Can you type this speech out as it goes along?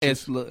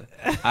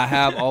I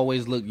have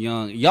always looked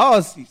young.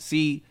 Y'all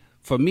see,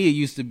 for me, it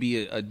used to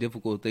be a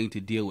difficult thing to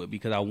deal with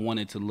because I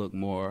wanted to look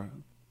more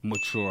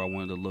mature. I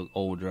wanted to look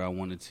older. I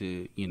wanted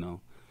to,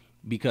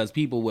 because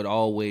people would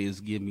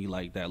always give me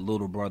like that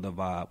little brother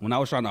vibe. When I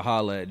was trying to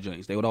holler at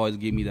joints, they would always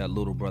give me that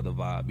little brother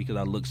vibe because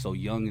I looked so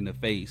young in the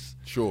face.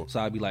 Sure. So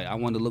I'd be like, I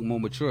wanted to look more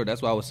mature.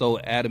 That's why I was so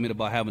adamant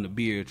about having a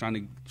beard,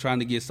 trying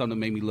to get something to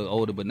make me look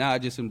older. But now I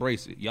just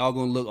embrace it. Y'all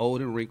gonna look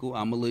old and wrinkled.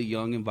 I'm a little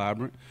young and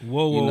vibrant.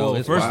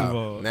 Whoa. First of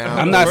all,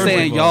 I'm not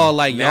saying y'all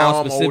like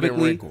y'all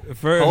specifically.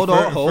 Hold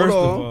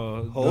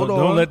on.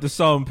 Don't let the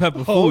salt and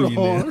pepper fool you,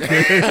 man.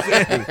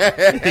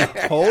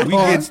 Hold on. We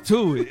gets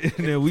to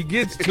it. We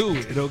gets to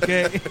it. Okay.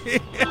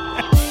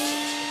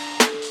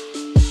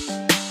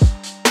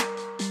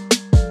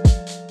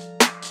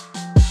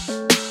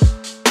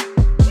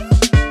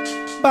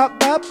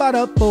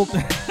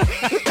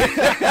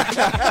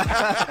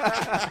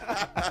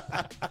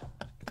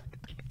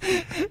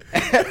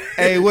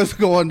 Hey, what's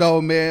going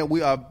on, man?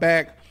 We are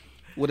back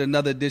with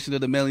another edition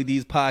of the Melly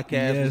D's podcast.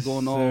 Yes, what's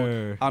going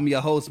sir. on? I'm your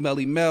host,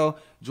 Melly Mel.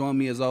 Join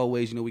me as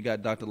always. We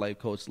got Dr. Life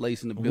Coach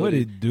Lace in the building. What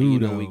it do,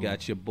 and, though? We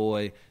got your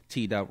boy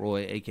T.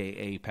 Roy,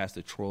 aka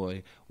Pastor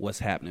Troy. What's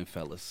happening,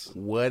 fellas?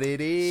 What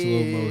it is?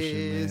 Slow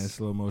motion, man.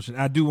 Slow motion.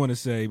 I do want to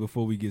say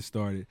before we get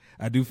started,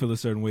 I do feel a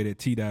certain way that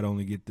T.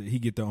 only get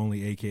the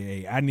only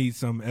AKA. I need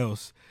something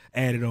else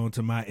added on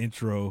to my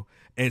intro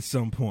at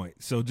some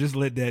point. So just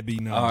let that be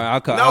known. All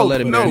right, I'll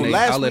let him marinate.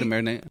 I'll let him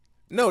marinate.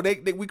 No,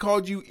 we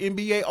called you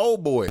NBA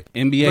Oldboy.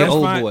 NBA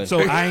Oldboy. So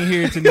I ain't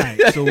here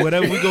tonight. So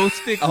whatever we go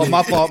stick with. Oh,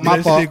 my fault.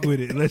 Let's stick with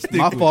it. Let's stick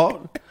my with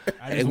fault. it.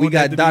 And we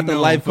got Dr.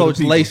 Life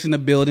Coach Lace in the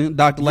building.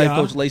 Dr. Life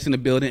Coach Lace in the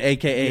building,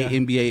 aka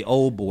NBA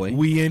Oldboy.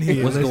 We in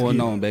here. What's going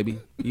on, baby?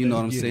 You know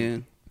what I'm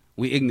saying?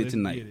 We ignorant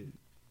tonight.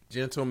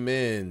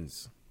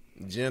 Gentlemen's.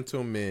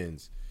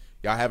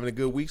 Y'all having a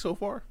good week so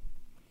far?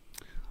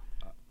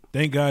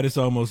 Thank God it's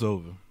almost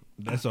over.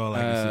 That's all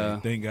I can say.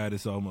 Thank God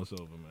it's almost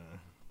over, man.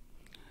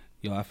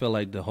 Yo, I feel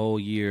like the whole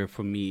year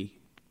for me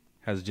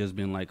has just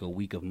been like a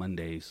week of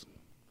Mondays.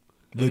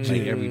 Legit.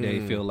 Like every day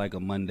feel like a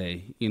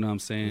Monday. You know what I'm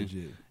saying?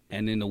 Legit.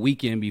 And then the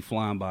weekend be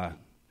flying by.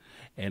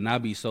 And I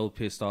be so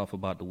pissed off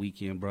about the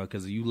weekend, bro,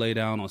 because you lay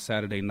down on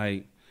Saturday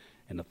night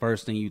and the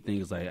first thing you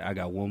think is like, I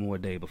got one more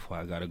day before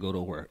I got to go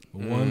to work.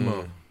 One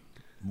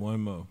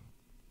more.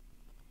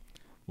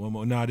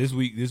 Nah, this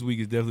week has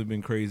definitely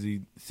been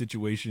crazy.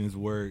 Situations,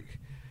 work.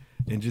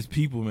 And just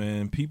people,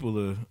 man.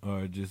 People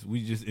are just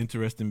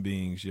interesting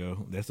beings,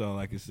 yo. That's all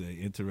I can say.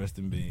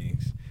 Interesting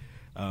beings.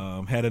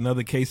 Had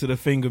another case of the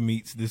finger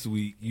meats this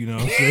week. You know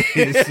what I'm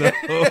saying? So,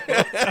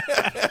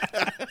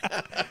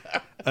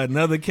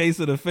 another case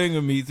of the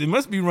finger meats. It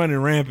must be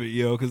running rampant,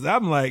 yo. Because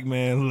I'm like,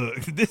 man,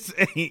 look, this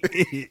ain't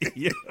it.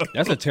 Yo.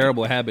 That's a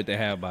terrible habit to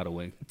have, by the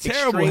way.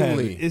 Terrible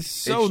habit. It's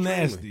so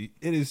nasty.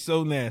 It is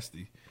so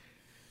nasty.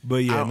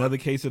 But yeah, another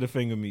case of the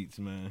finger meats,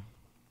 man.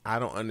 I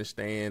don't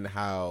understand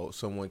how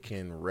someone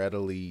can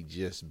readily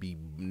just be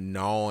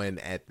gnawing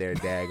at their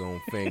daggone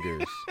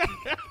fingers.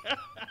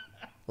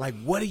 Like,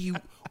 what are you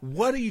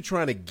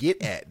trying to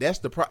get at? That's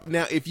the problem.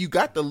 Now, if you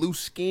got the loose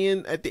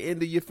skin at the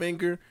end of your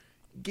finger,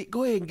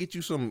 go ahead and get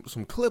you some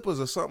clippers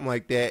or something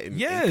like that.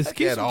 And cut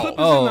keep that some off. clippers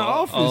in the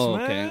office,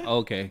 man.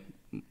 Okay.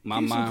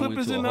 My Keep some mind went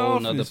clippers to a in the whole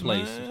office, nother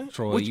place. man.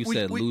 Troy, you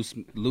said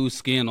loose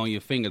skin on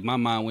your fingers. My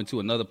mind went to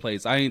another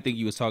place. I didn't think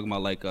you was talking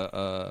about like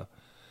a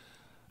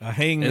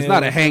hangnail. It's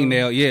not a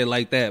hangnail, yeah,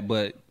 like that,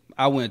 but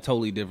I went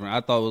totally different. I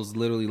thought it was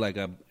literally like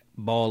a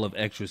ball of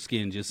extra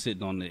skin just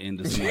sitting on the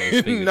end of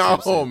somebody's finger.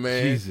 No,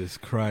 man. Jesus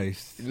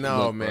Christ.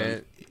 No, Look,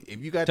 man.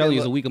 If you got tell you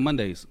it's a week of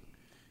Mondays.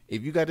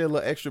 If you got that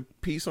little extra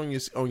piece on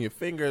your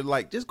finger,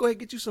 like just go ahead and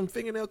get you some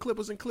fingernail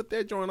clippers and clip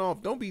that joint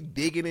off. Don't be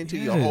digging into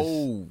your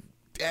whole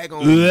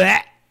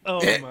daggone.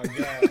 Oh my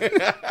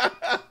God.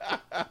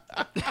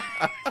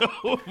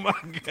 Oh my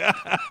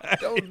God.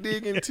 Don't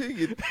dig into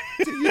your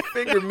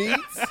finger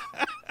meats.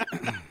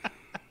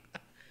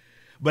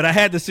 But I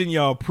had to send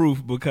y'all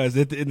proof because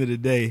at the end of the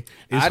day,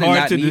 it's I did hard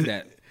not to need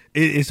that.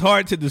 It's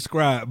hard to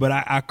describe, but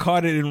I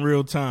caught it in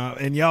real time,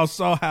 and y'all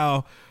saw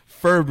how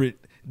fervent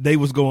they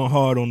was going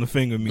hard on the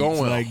finger meats.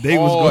 They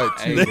was going.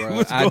 Hey,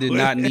 bro, I did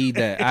not need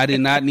that. I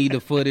did not need the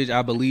footage.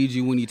 I believed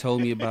you when you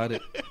told me about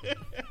it.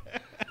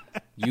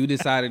 You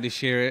decided to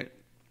share it.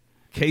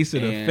 Case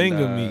of the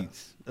finger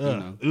meats.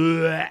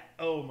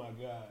 Oh my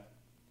God.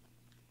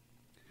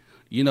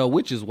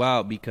 Which is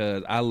wild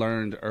because I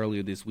learned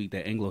earlier this week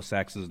that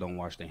Anglo-Saxons don't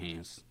wash their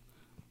hands.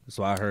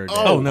 So I heard that.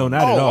 Oh, no,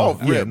 not at all.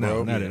 Yeah,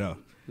 no, not at all.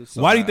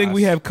 So Why do you think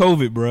we have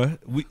COVID, bro?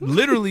 We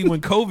literally,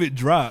 when COVID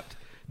dropped,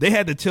 they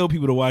had to tell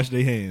people to wash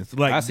their hands.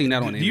 Like, I seen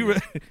that on the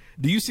internet.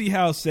 Do you see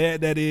how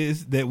sad that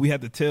is that we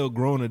have to tell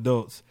grown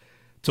adults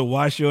to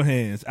wash your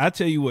hands? I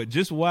tell you what,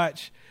 just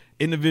watch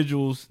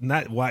individuals,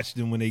 not watch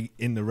them when they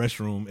in the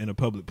restroom in a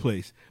public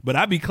place, but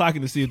I be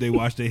clocking to see if they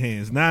wash their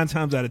hands. 9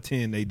 times out of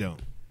 10, they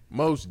don't.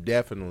 Most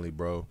definitely,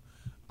 bro.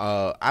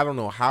 I don't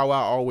know how I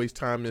always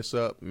time this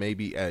up.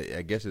 Maybe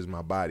I guess it's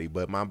my body,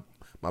 but my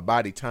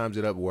body times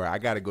it up where I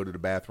got to go to the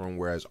bathroom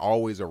where it's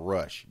always a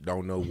rush.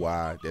 Don't know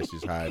why. That's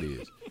just how it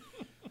is.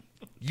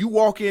 You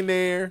walk in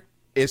there,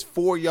 it's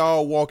 4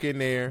 y'all walk in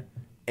there,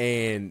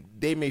 and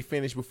they may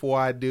finish before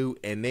I do,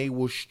 and they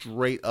will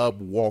straight up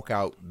walk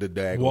out the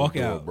daggone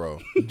door, bro.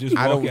 Just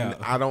walk out.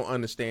 I don't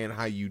understand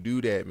how you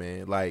do that,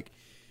 man. Like,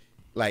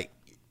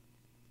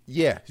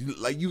 yeah,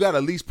 like you got to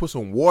at least put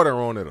some water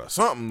on it or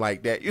something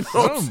like that. You know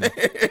what I'm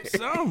saying?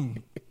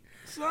 Some.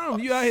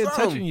 You out here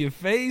touching your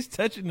face,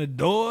 touching the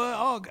door.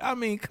 Oh, I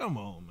mean, come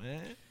on,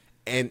 man.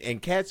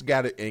 And cats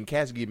got it, and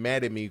cats get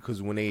mad at me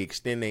because when they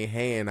extend their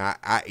hand,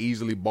 I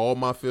easily ball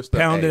my fist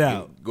up. Pound it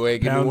out. Go ahead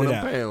and give me one of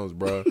them pounds,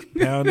 bro.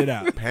 Pound it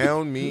out.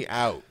 Pound me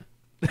out.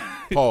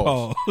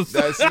 Pause.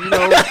 Pause.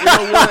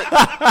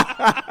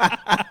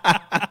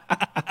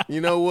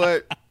 You know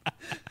what?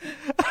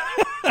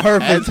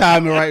 Perfect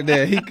timing right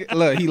there.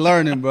 He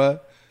learning, bro.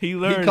 He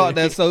learned. He caught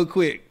that so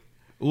quick.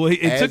 Well,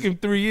 it took him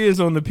 3 years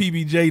on the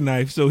PBJ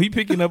knife, so he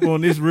picking up on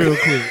this real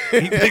quick.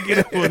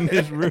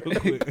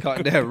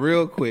 Caught that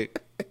real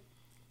quick.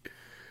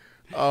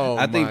 Oh,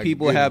 I think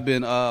people have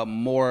been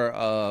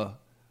more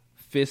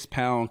fist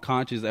pound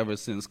conscious ever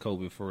since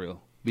COVID, for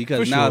real.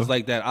 Because now it's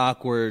like that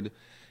awkward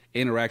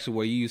interaction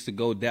where you used to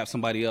go dap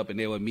somebody up and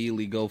they would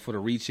immediately go for the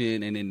reach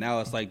in, and then now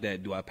it's like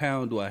that. Do I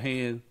pound? Do I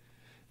hand?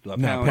 Do I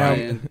pound?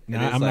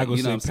 I'm not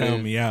going to say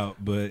pound me out,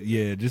 but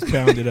yeah, just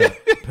pound it up.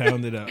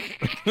 Pound it up.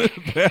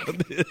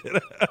 Pound it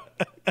up.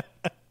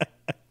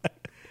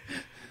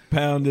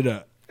 Pound it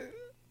up.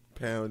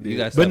 Pound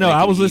it. But no,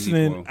 I was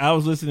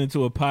listening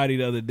to a potty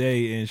the other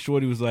day, and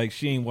Shorty was like,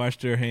 she ain't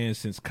washed her hands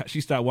since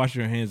she stopped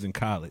washing her hands in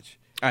college.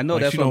 I know,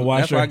 that's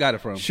where I got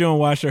it from. She don't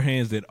wash her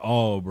hands at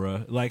all,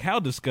 bro. Like,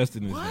 how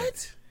disgusting is that?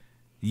 What?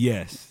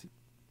 Yes.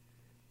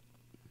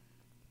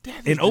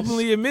 And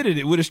openly admitted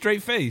it with a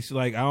straight face.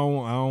 Like, I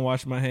don't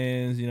wash my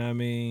hands, you know what I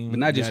mean?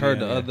 But I just heard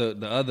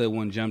the other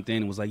one jumped in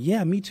and was like,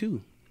 yeah, me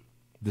too.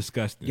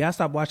 Disgusting. Yeah, I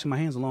stopped washing my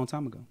hands a long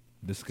time ago.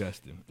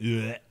 Disgusting.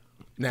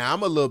 Now,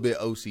 I'm a little bit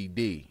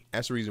OCD.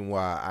 That's the reason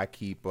why I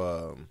keep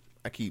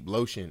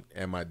lotion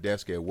at my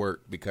desk at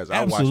work, because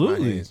I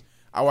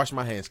wash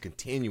my hands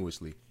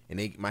continuously,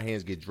 and my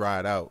hands get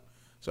dried out.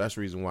 So that's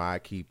the reason why I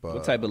keep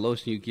what type of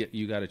lotion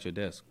you got at your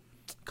desk?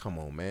 Come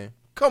on, man.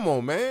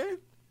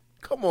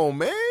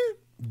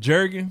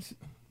 Jergens?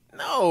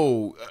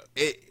 No,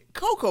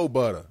 cocoa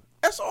butter.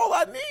 That's all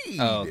I need.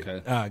 Oh,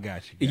 okay. I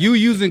got you. You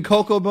using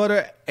cocoa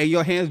butter and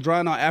your hands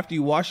drying out after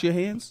you wash your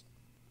hands?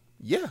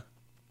 Yeah.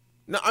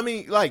 No, I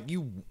mean, like,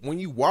 when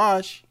you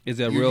wash, is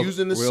that real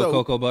soap.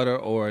 cocoa butter,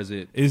 or is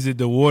it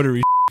the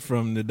watery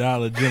from the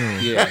Dollar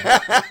General? Yeah.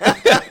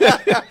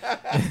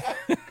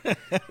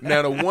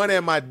 Now, the one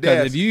at my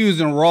desk. If you're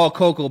using raw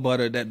cocoa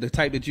butter, the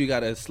type that you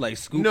gotta like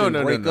scoop and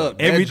break up,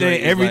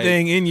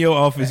 everything in your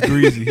office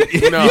greasy.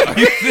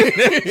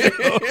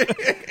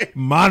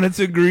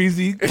 Monitor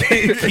greasy,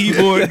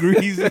 keyboard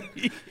greasy.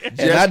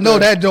 And I know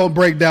that don't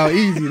break down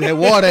easy. That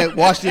water,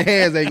 wash your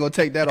hands, ain't gonna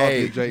take that off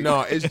your drink.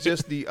 No, it's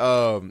just the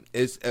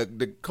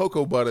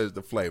cocoa butter is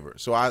the flavor.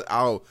 So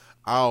I'll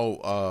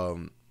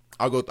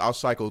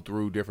cycle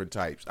through different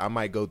types. I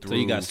might go through. So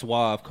you got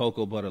Suave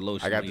cocoa butter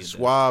lotion. I got the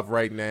Suave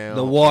right now.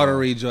 The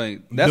watery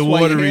joint. That's the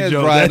why watery your hands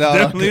joint. dried That's out.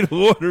 definitely the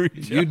watery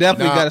joint. You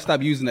definitely got to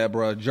stop using that,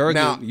 bro.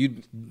 Jergens.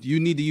 You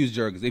need to use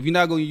Jergens. If you're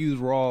not going to use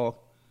raw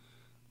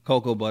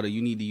cocoa butter,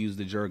 you need to use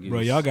the Jergens. Bro,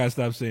 y'all got to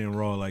stop saying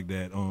raw like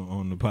that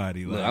on the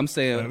potty. Look, I'm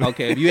saying,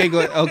 okay, if you ain't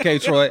going, okay,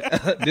 Troy,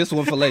 this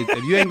one for late.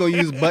 If you ain't going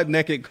to use butt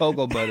naked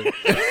cocoa butter,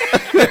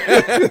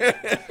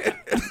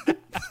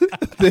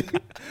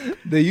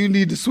 then you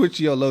need to switch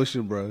your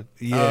lotion, bro.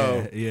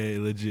 Yeah,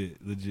 legit.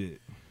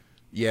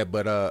 Yeah,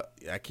 but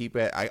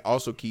I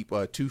also keep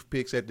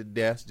toothpicks at the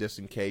desk just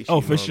in case.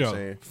 Oh, for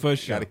sure.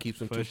 Got to keep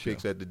some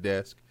toothpicks at the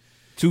desk.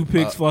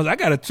 Toothpicks, floss. I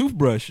got a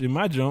toothbrush in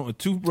my joint, a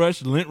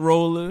toothbrush, lint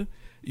roller.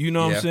 You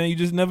know what I'm saying? You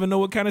just never know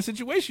what kind of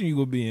situation you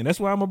will be in. That's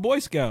why I'm a Boy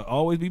Scout.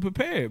 Always be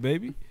prepared,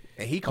 baby.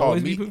 And he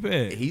called me.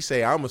 Prepared. He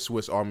say I'm a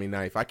Swiss Army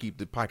knife. I keep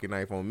the pocket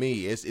knife on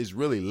me. It's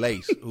really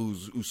Lace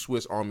who's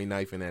Swiss Army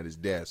knifing at his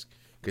desk.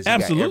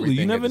 Absolutely,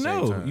 you never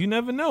know. You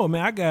never know,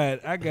 man. I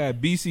got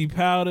BC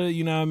powder.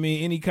 You know what I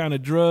mean? Any kind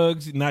of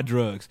drugs, not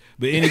drugs,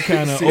 but any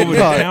kind of over the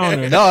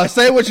counter. No,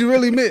 say what you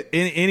really meant.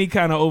 Any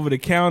kind of over the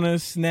counter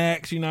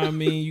snacks. You know what I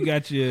mean? You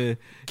got your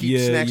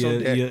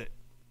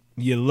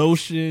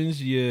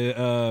lotions,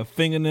 your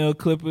fingernail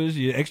clippers,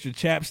 your extra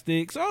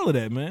chapsticks, all of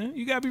that, man.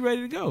 You gotta be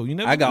ready to go. You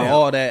never. I got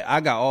all that.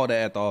 I got all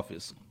that at the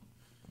office.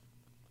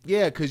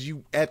 Yeah, because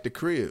you at the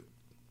crib.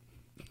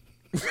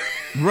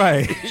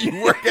 Right.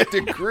 You work at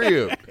the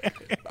crib.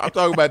 I'm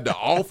talking about the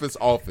office.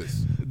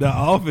 The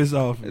office.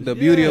 The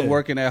beauty of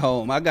working at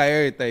home. I got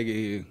everything in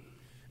here.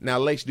 Now,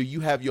 Lace, do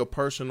you have a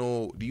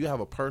personal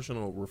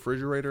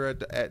refrigerator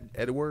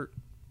at work?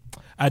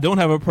 I don't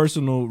have a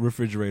personal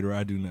refrigerator.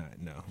 I do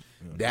not. No.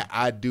 That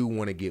I do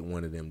want to get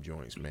one of them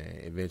joints, man.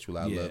 Eventually,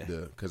 I love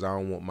because I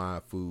don't want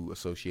my food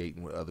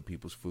associating with other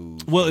people's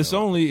food. Well,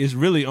 it's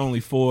really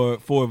only four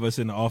of us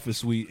in the office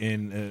suite,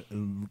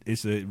 and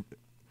it's a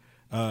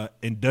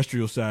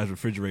industrial size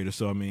refrigerator.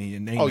 So I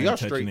mean, ain't y'all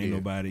touching, straight ain't there.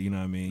 nobody. You know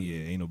what I mean?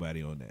 Yeah, ain't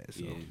nobody on that.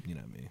 So you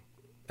know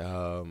what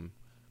I mean.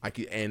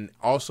 And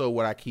also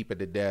what I keep at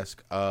the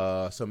desk,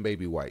 some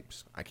baby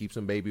wipes. I keep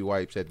some baby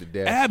wipes at the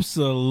desk.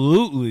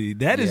 Absolutely.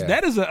 That is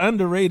an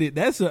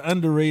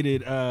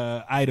underrated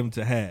item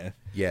to have.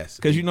 Yes.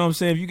 Because you know what I'm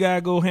saying, if you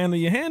gotta go handle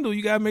your handle,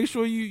 you gotta make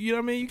sure you know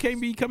what I mean, you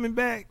can't be coming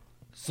back.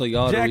 So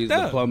y'all the jacked reason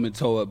up. the plumbing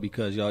tore up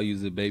because y'all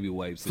using baby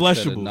wipes.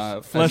 Flushables.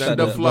 The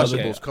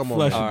flushables. Come on.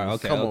 Flushables. All right,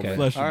 okay, Come on, okay. man.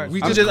 Flushables. All right.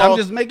 We I'm just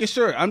just making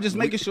sure. I'm just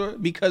making sure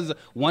because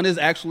one is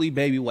actually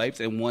baby wipes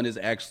and one is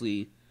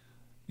actually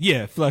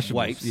Flushables.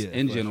 wipes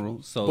in flushables.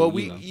 general. So, But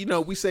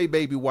we say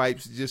baby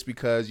wipes just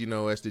because,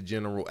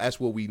 that's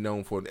what we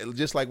known for.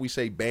 Just like we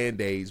say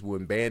Band-Aids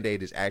when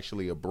Band-Aid is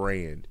actually a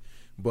brand.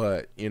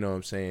 But, you know what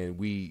I'm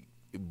saying,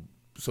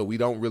 so we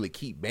don't really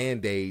keep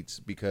Band-Aids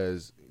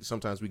because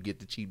sometimes we get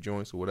the cheap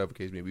joints or whatever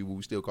case may be, but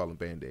we still call them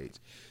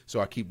Band-Aids. So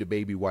I keep the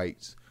baby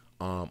wipes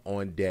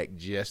on deck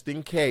just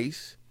in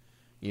case,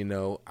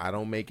 I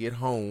don't make it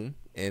home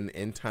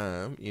in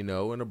time, and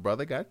a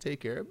brother got to take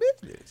care of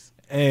business.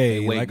 Hey,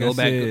 wait, like go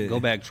back, said, go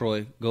back,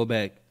 Troy, go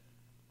back,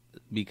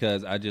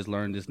 because I just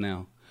learned this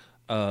now.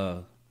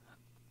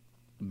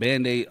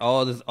 Band-Aid,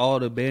 all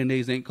the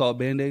Band-Aids ain't called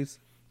Band-Aids.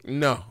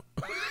 No.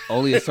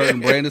 Only a certain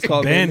brand is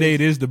called Band-Aid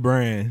is the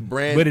brand,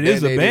 but it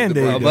is a Band-Aid is the Band-Aid.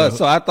 brand. But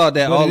so I thought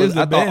that all of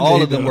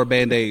them though. were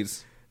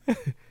Band-Aids.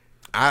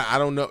 I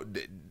don't know.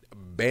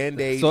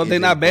 Band-Aid. So if they're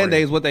not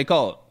Band-Aids, what they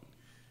called?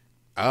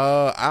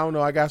 I don't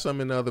know. I got some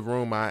in the other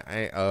room. I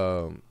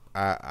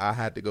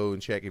had to go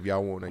and check if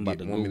y'all want me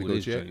to go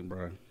check. Train,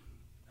 bro.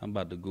 I'm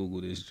about to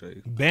Google this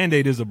trade.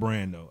 Band-Aid is a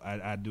brand, though.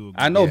 I do agree.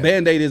 I know Yeah.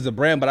 Band-Aid is a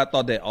brand, but I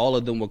thought that all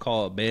of them were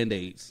called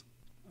Band-Aids.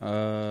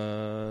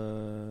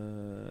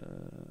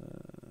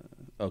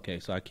 Okay,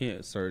 so I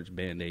can't search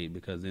Band-Aid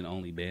because then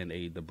only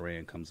Band-Aid, the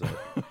brand, comes up.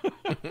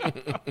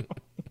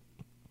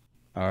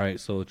 All right,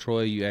 so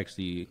Troy, you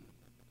actually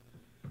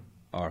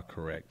are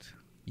correct.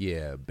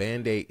 Yeah,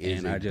 Band-Aid is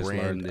And a I just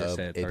brand learned this of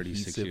at 36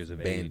 adhesive years of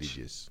age.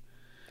 bandages.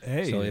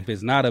 Hey, So if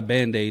it's not a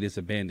Band-Aid, it's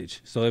a bandage.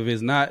 So if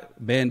it's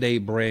not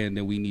Band-Aid brand,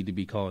 then we need to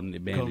be calling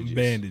it bandages.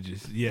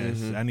 bandages.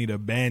 Yes, I need a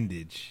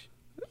bandage.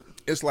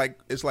 It's like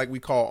we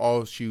call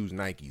all shoes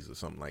Nikes or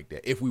something like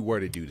that. If we were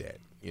to do that,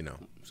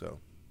 so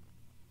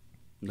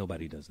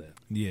Nobody does that.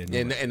 Yeah, no.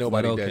 and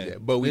nobody But does okay.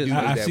 that. But we do.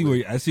 I that see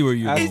with- where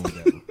you're going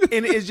with that.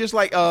 and it's just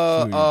like where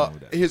you're going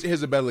with that.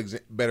 here's a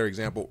better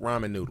example: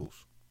 ramen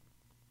noodles.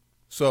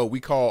 So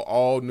we call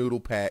all noodle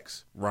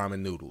packs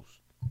ramen noodles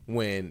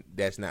when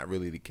that's not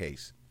really the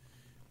case.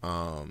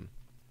 But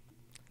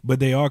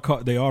they are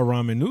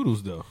ramen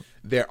noodles, though.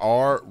 There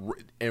are, but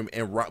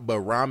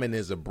ramen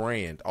is a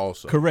brand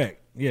also.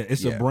 Correct. Yeah,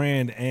 it's Yeah. a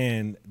brand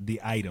and the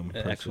item.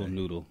 An per actual se.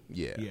 noodle.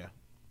 Yeah, Yeah.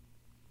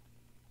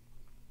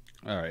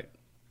 All right.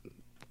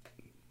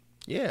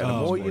 yeah. The Oh,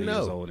 more 40 you years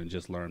know. old and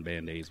just learn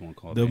Band-Aids won't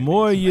call The Band-Aids.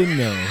 more you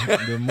know,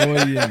 the more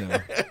you know.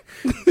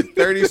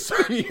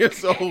 30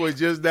 years old and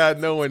just not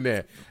knowing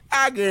that.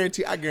 I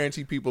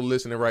guarantee people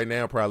listening right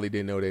now probably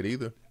didn't know that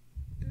either.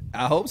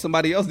 I hope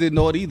somebody else didn't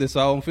know it either, so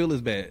I don't feel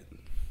as bad.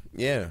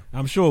 Yeah.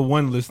 I'm sure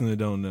one listener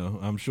don't know.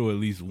 I'm sure at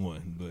least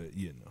one, but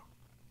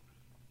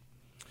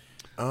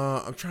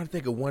I'm trying to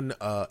think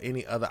of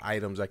any other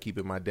items I keep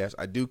in my desk.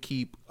 I do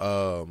keep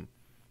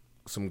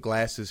some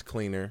glasses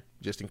cleaner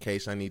just in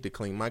case I need to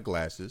clean my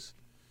glasses.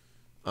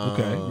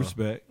 Okay,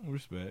 respect.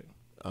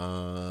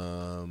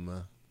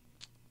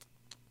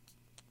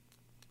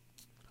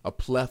 A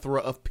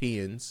plethora of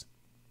pens,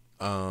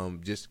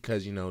 just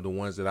because the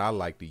ones that I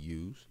like to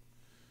use.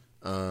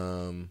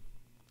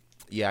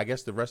 Yeah, I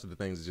guess the rest of the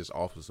things is just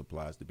office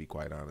supplies, to be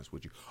quite honest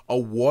with you. A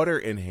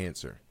water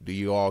enhancer. Do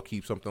you all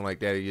keep something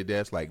like that at your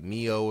desk, like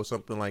Mio or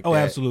something like that? Oh,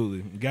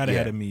 absolutely. Gotta Yeah.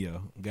 have a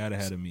Mio. Gotta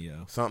have a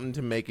Mio. Something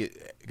to make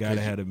it.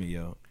 Gotta have a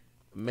Mio.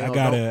 Man,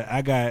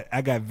 I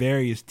got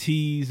various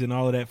teas and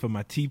all of that for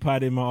my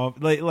teapot in my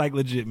office. Like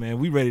legit, man.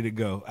 We ready to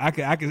go. I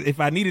could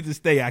if I needed to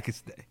stay, I could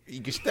stay.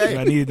 you can If stay.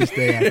 I needed to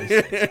stay, I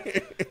could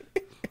stay.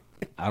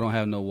 I don't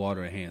have no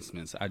water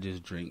enhancements. I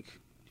just drink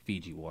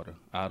Fiji water.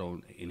 I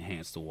don't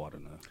enhance the water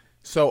now.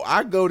 So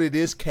I go to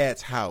this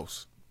cat's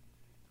house.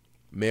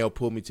 Mel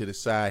pulled me to the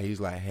side. He's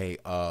like, "Hey,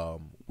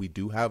 we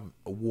do have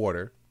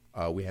water.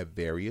 We have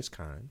various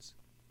kinds."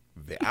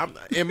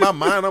 In my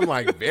mind, I'm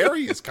like,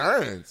 various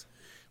kinds.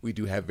 We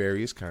do have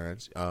various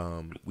kinds.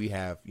 We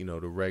have, the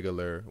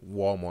regular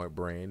Walmart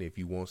brand if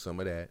you want some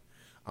of that.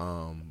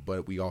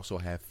 But we also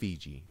have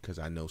Fiji because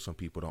I know some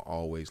people don't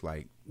always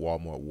like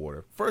Walmart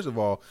water. First of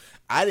all,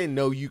 I didn't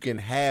know you can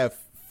have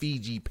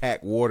Fiji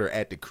packed water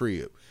at the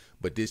crib.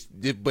 But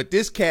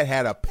this cat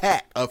had a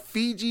pack of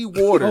Fiji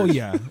water. Oh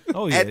yeah.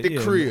 At the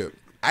crib.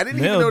 I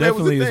didn't Mel even know that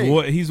was a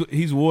definitely thing.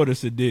 he's water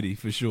Sadiddy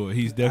for sure.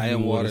 He's I definitely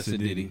am water water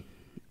Sadiddy. Sadiddy.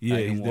 Yeah, I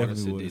am he's water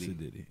definitely water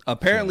Sadiddy. Sadiddy.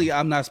 Apparently,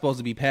 I'm not supposed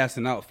to be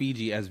passing out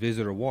Fiji as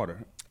visitor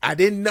water. I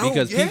didn't know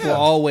Because people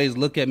always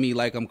look at me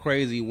like I'm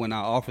crazy when I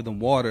offer them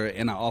water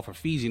and I offer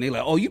Fiji. And they're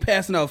like, "Oh, you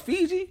passing out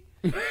Fiji?"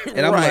 And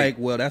I'm Right. like,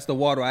 "Well, that's the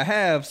water I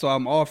have, so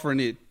I'm offering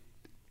it,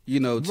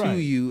 to Right.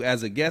 you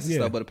as a guest and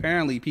Yeah. stuff." But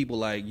apparently people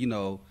like,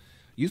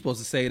 you're supposed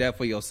to say that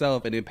for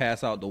yourself and then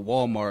pass out the Walmart. And I'm like, "Well,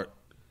 that's the water I have, so I'm offering it, as a guest and stuff." But apparently people like, you're supposed to say that for yourself and then pass out the Walmart. And I'm like, "Well, that's the water I have, so I'm offering it, as a guest and stuff." But apparently people like, you're supposed to say that for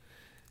yourself and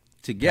then pass out the Walmart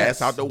to guess.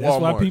 Pass out the That's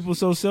why Walmart. people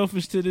so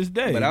selfish to this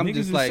day. But I'm Niggas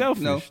just is like,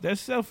 selfish. no.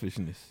 That's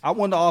selfishness. I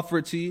wanted to offer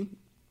it to you.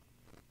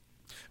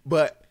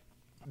 But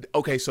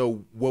okay,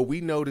 so what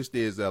we noticed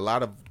is a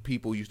lot of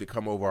people used to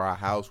come over our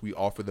house. We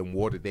offer them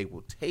water, they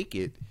will take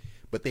it,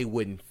 but they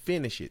wouldn't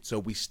finish it. So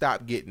we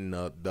stopped getting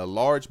the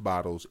large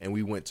bottles, and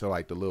we went to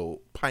like the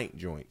little pint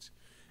joints,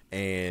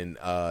 and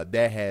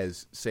that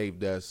has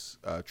saved us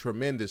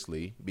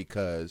tremendously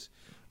because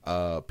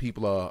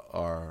people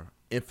are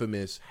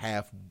infamous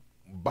half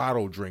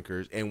bottle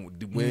drinkers, and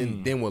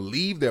then will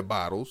leave their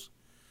bottles,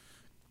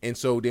 and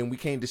so then we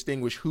can't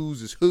distinguish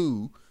whose is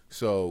who.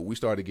 So we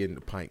started getting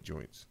the pint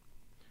joints.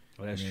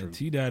 Oh, that's true.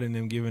 T-Dot and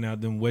them giving out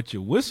them wet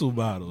your whistle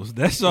bottles.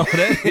 That's all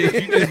that is.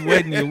 You just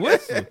wetting your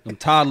whistle. Them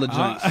toddler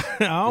drinks.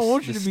 I don't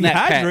want you to be snack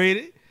pack.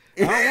 hydrated.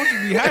 I don't want you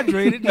to be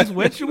hydrated. Just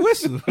wet your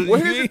whistle. Well,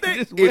 here's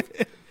the thing: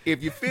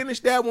 if you finish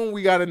that one,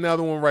 we got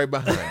another one right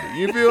behind it.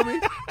 You feel me?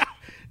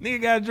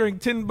 Nigga got to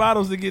drink 10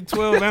 bottles to get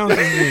 12 ounces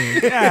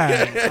in.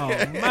 God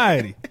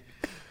almighty.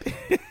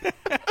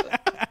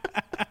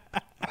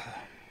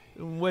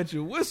 Wet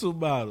your whistle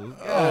bottles.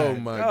 Oh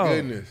my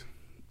goodness!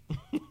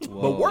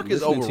 Well, But work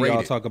is listening to y'all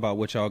overrated. talk about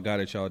what y'all got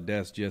at y'all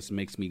desk just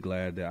makes me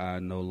glad that I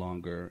no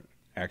longer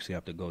actually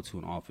have to go to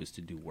an office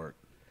to do work.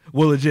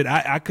 Well, legit,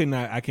 I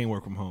can't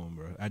work from home,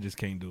 bro. I just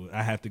can't do it.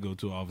 I have to go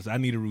to an office. I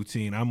need a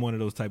routine. I'm one of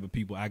those type of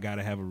people. I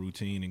gotta have a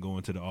routine, and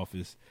going to the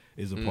office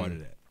is a part of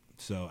that.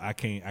 So I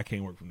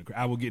can't work from the crib.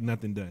 I will get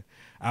nothing done.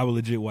 I will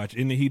legit watch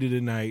In the Heat of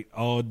the Night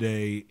all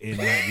day and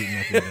not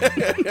get nothing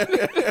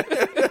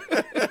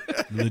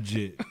done.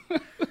 Legit.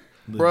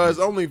 Bro, it's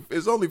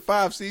only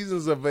 5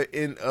 seasons of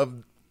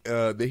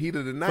the Heat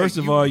of the Night. First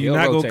of all, you're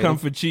not gonna rotate come them.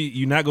 for Chief.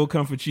 You're not gonna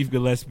come for Chief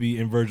Gillespie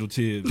and Virgil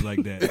Tibbs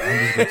like that. I'm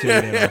just gonna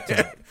tell you that off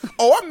top.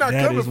 Oh, I'm not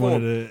That coming is for one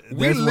of him. the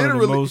We that's one of the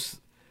literally, most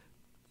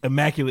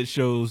immaculate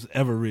shows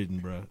ever written,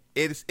 bro.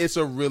 it's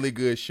a really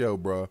good show,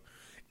 bro.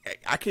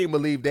 I can't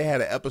believe they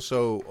had an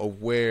episode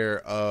of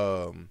where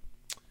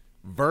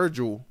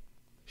Virgil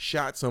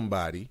shot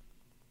somebody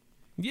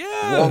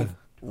Yeah,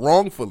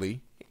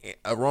 wrongfully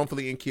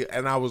and killed,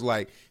 and I was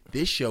like,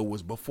 this show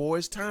was before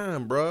its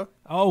time, bro.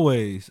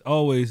 always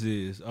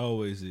is.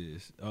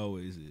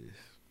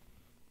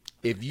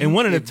 If you And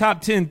one of the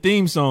top 10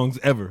 theme songs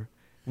ever.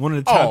 One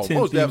of the top 10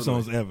 most theme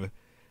definitely. songs ever.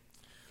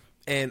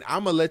 And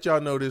I'm gonna let y'all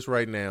know this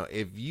right now.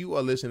 If you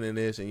are listening to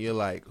this and you're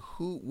like,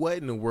 what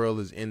in the world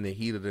is In the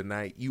Heat of the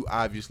Night? You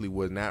obviously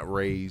was not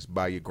raised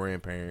by your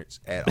grandparents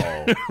at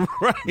all.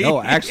 Right?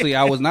 No, actually,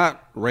 I was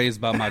not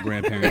raised by my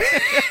grandparents.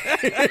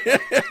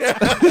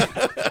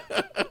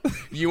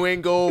 You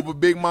ain't go over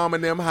Big Mama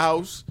and them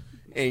house,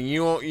 and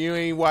you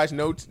ain't watch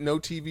no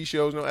TV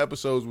shows, no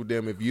episodes with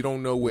them if you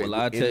don't know what Well,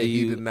 I In tell the Heat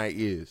you- of the Night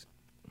is.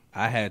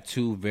 I had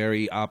two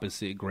very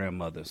opposite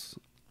grandmothers.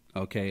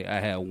 Okay, I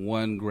had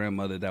one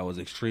grandmother that was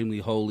extremely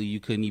holy. You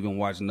couldn't even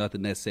watch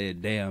nothing that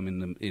said "damn"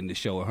 in the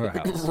show at her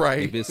house. Right.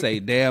 If it say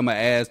 "damn" my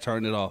ass,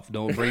 turn it off.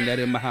 Don't bring that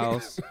in my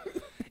house.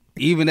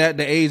 Even at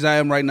the age I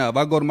am right now, if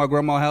I go to my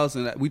grandma's house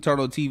and we turn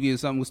on TV and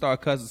something, we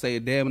start cussing, say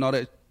 "damn" and all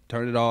that,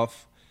 turn it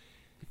off.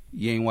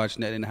 You ain't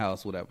watching that in the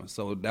house, whatever.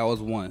 So that was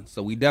one.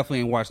 So we definitely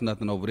ain't watched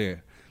nothing over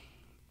there.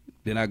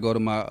 Then I go to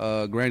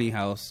my granny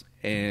house,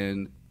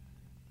 and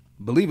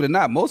believe it or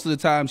not, most of the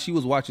time she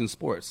was watching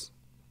sports.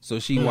 So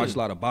she watched a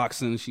lot of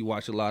boxing. She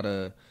watched a lot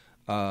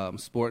of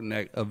sporting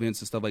events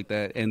and stuff like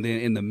that. And then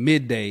in the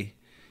midday,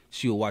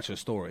 she would watch her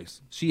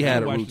stories. She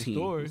had a watch the routine.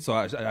 stories.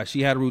 So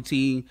she had a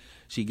routine.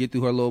 She'd get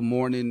through her little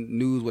morning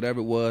news,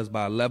 whatever it was.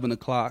 By 11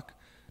 o'clock,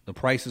 The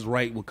Price is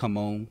Right would come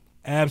on.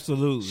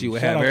 Absolutely. She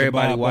would Shout have out to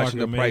everybody Bob watching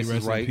Barker, The may Price is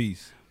rest in Right.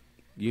 peace.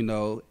 You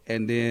know,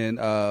 and then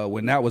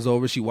when that was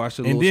over, she watched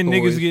the And little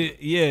then stories.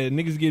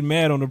 niggas get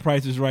mad on The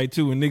Price is Right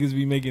too, and niggas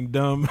be making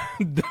dumb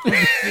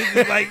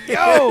decisions like,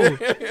 yo,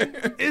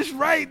 it's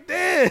right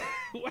there.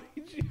 Why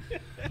you-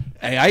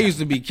 Hey, I used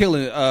to be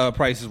killing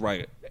Price is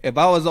Right. If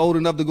I was old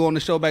enough to go on the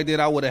show back then,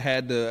 I would have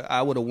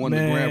won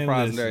Man, the grand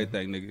prize listen. and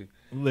everything, nigga.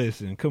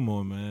 Listen, come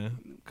on, man.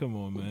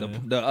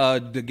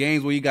 The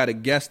games where you got to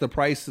guess the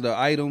price of the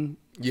item.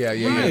 Yeah.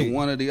 Right.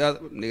 One or the other,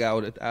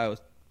 nigga, I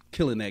was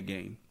killing that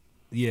game.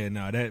 Yeah,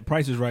 no, that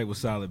Price is Right was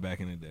solid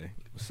back in the day.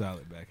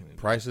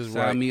 Price is Sign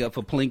Right. me up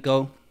for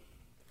Plinko.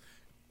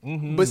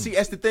 But see,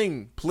 that's the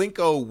thing.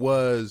 Plinko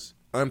was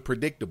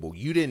unpredictable.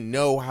 You didn't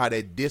know how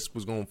that disc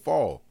was gonna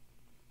fall.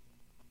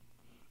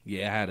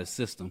 Yeah, I had a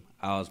system.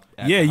 I was.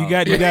 Yeah, you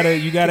gotta go to one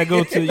of you gotta go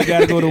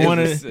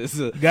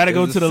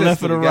to the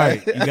left or the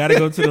right. You gotta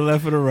go to the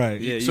left or the right.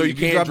 Yeah, So you if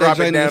can't drop drop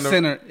that it joint in down the the-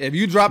 center. If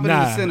you drop it in the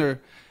Nah.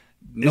 center,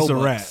 no It's a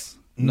wrap. bucks.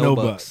 No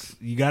bucks. bucks.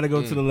 You gotta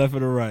go to the left or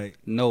the right.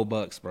 No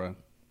bucks, bro.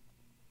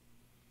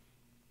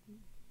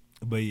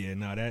 But yeah,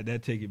 no,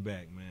 that take it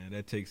back, man.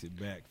 That takes it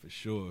back for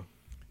sure.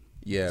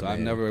 Yeah, So man. I've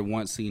never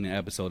once seen an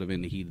episode of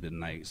In the Heat of the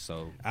Night.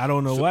 So I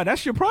don't know why.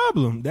 That's your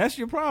problem. That's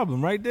your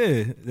problem right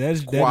there.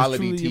 That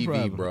quality is truly your TV,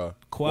 problem. bro.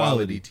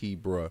 Quality. TV,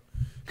 bro.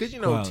 Because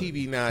you know Quality.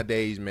 TV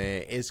nowadays,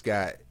 man, it's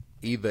got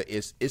either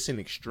it's an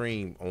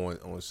extreme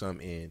on some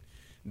end.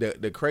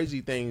 The crazy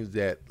things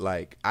that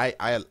like I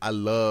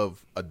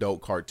love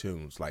adult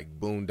cartoons like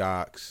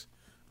Boondocks,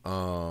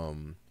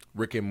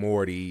 Rick and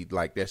Morty,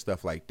 like that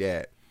stuff like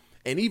that.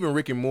 And even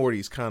Rick and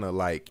Morty's kind of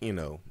like,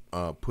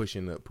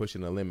 pushing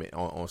the limit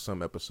on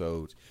some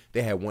episodes.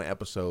 They had one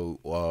episode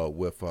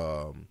with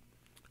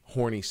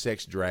horny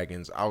sex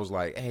dragons. I was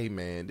like, hey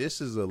man,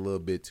 this is a little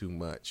bit too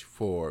much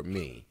for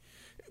me.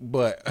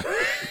 But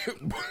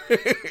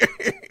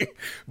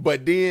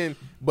but then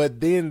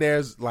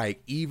there's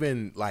like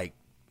even like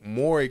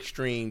more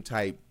extreme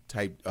type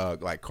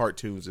like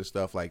cartoons and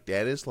stuff like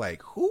that. It's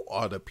like, who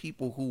are the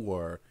people who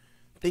are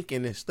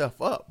thinking this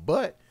stuff up?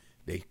 But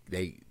they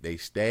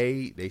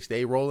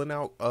stay rolling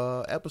out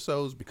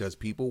episodes because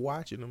people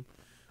watching them.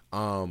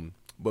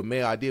 But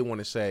Mel, I did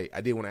want to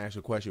ask you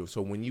a question.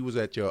 So when you was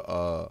at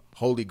your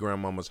holy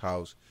grandmama's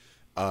house,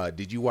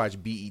 did you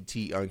watch BET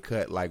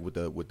Uncut like with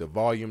the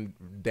volume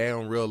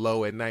down real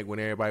low at night when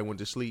everybody went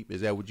to sleep? Is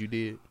that what you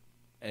did?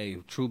 Hey,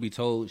 truth be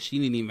told, she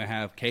didn't even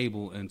have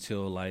cable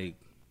until like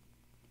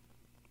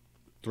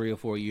 3 or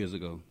 4 years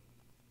ago.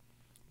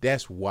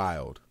 That's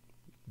wild.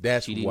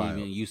 She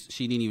didn't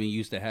even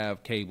used to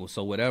have cable.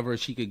 So whatever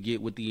she could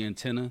get with the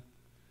antenna,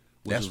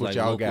 which that's was what like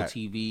y'all local got.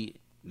 TV.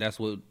 That's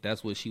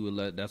what she would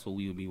let. That's what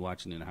we would be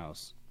watching in the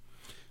house.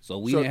 So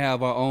we didn't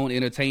have our own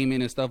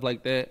entertainment and stuff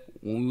like that.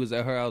 When we was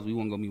at her house, we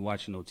weren't gonna be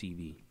watching no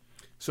TV.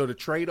 So the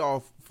trade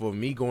off for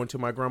me going to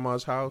my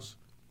grandma's house,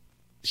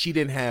 she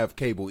didn't have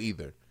cable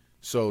either.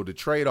 So the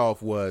trade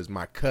off was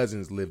my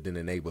cousins lived in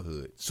the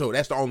neighborhood. So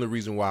that's the only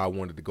reason why I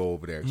wanted to go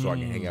over there so I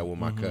can hang out with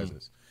my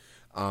cousins.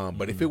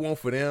 But if it weren't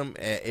for them,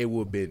 it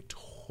would have been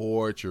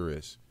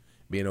torturous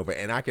being over.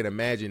 And I can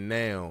imagine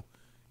now,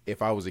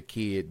 if I was a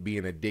kid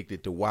being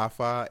addicted to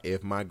Wi-Fi,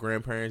 if my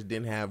grandparents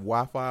didn't have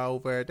Wi-Fi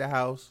over at the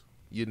house,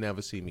 you'd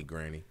never see me,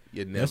 Granny.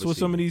 That's what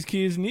some of these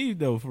kids need,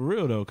 though, for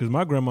real, though. Because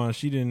my grandma,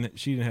 she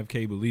didn't have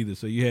cable either.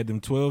 So you had them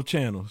 12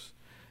 channels,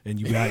 and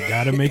you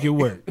gotta make it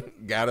work.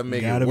 Gotta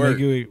make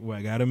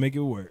it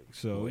work.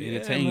 So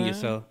entertain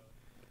yourself.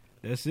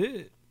 That's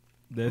it.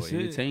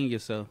 Entertain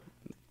yourself.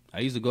 I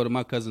used to go to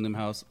my cousin in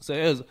house. So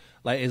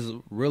it's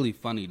really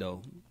funny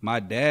though. My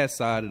dad's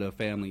side of the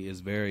family is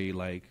very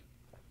like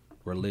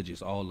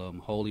religious. All of them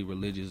wholly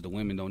religious. The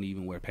women don't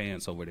even wear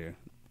pants over there.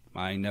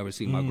 I ain't never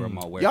seen my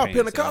grandma wear Y'all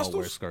pants. They all Pentecostals?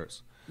 wear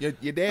skirts. Your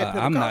dad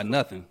Pentecostal? I'm not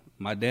nothing.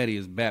 My daddy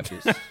is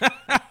Baptist.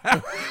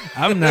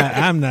 I'm not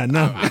nothing. I'm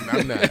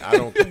not. I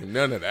don't think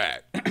none of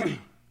that.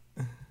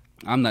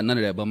 I'm not none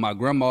of that. But my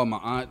grandma, my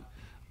aunt,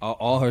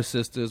 all her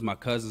sisters, my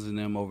cousins and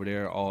them over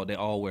there, they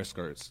all wear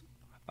skirts.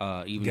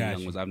 Even the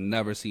young ones. I've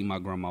never seen my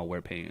grandma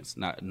wear pants.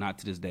 Not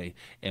to this day.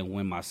 And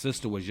when my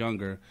sister was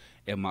younger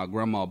and my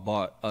grandma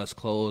bought us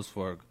clothes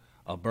for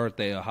a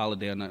birthday, a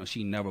holiday, or nothing,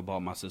 she never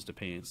bought my sister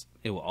pants.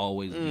 It would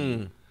always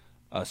be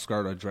a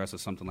skirt or dress or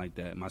something like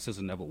that. My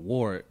sister never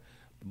wore it,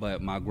 but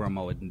my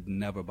grandma would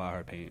never buy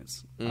her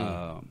pants.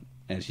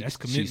 And she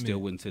still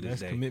wouldn't to this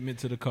day. That's commitment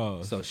to the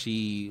cause. So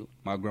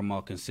my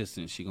grandma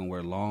consistent. She gonna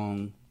wear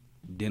long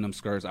denim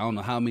skirts. I don't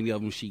know how many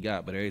of them she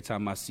got, but every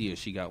time I see her,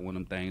 she got one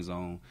of them things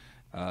on.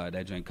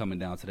 That joint coming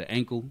down to the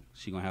ankle.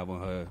 She gonna have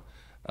on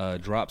her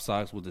drop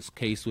socks with the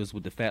K-Swiss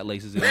with the fat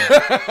laces in it.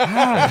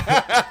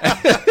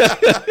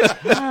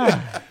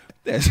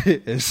 That's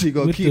it. And she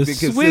gonna keep it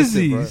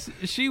consistent, bro.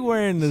 She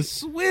wearing the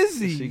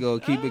Swizzy. She gonna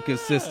keep it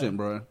consistent,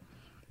 bro.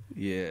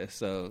 Yeah,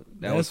 so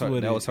that was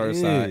her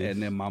side.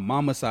 And then my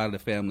mama's side of the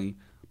family,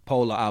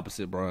 polar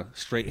opposite, bro.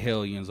 Straight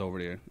hellions over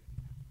there.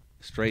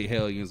 Straight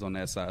hellions on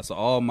that side. So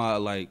all my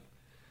like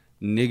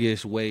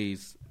niggish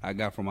ways I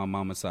got from my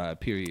mama's side,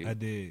 period. I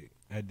did.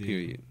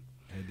 Period.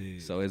 I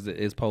did. So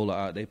it's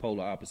polar. They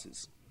polar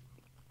opposites.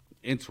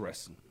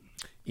 Interesting.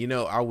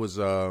 I was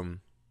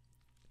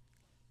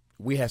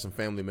we had some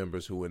family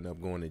members who ended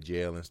up going to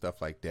jail and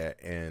stuff like that,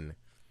 and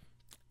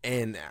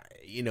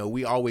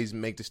we always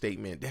make the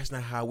statement that's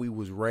not how we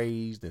was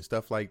raised and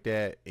stuff like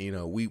that.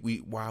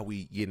 Why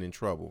we getting in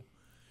trouble?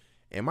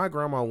 And my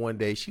grandma one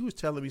day, she was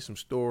telling me some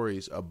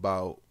stories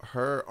about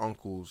her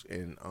uncles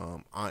and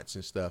aunts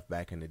and stuff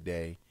back in the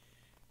day,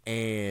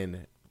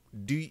 and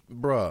be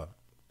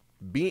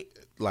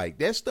like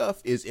that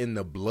stuff is in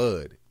the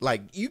blood.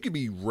 Like you could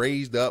be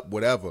raised up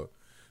whatever,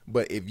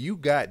 but if you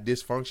got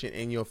dysfunction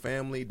in your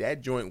family,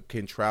 that joint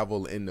can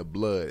travel in the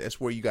blood.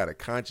 That's where you got to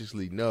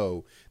consciously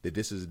know that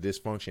this is a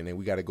dysfunction and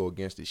we got to go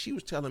against it. She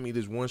was telling me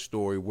this one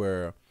story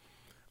where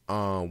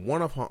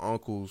one of her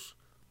uncles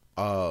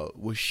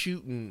was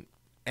shooting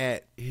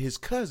at his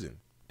cousin.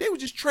 They were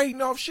just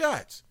trading off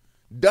shots,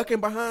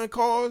 ducking behind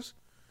cars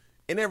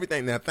and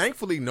everything. Now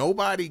thankfully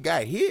nobody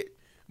got hit,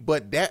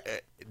 but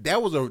that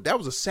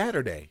was a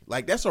Saturday.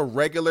 Like that's a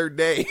regular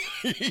day.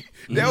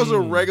 That was a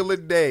regular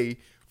day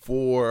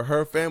for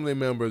her family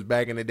members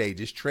back in the day,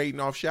 just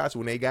trading off shots.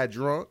 When they got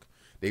drunk,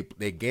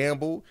 they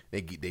gamble,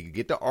 they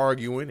get to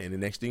arguing, and the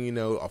next thing you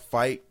know, a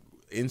fight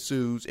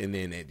ensues, and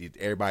then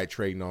everybody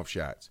trading off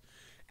shots.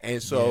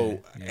 And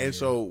so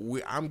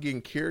I'm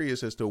getting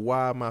curious as to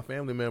why my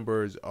family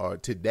members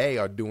today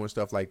are doing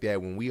stuff like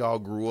that when we all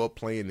grew up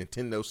playing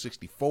Nintendo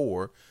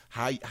 64.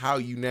 How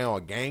you now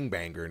a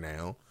gangbanger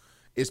now?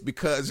 It's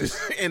because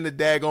it's in the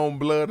daggone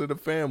blood of the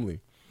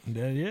family.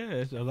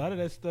 A lot of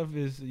that stuff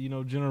is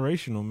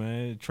generational,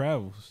 man. It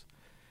travels.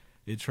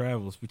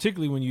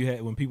 Particularly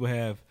when people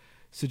have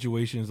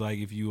situations like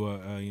if you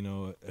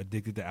are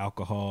addicted to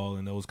alcohol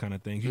and those kind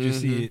of things. You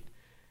just see it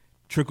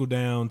trickle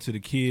down to the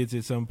kids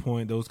at some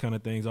point. Those kind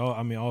of things.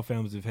 All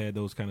families have had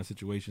those kind of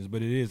situations,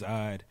 but it is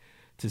odd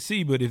to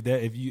see. But like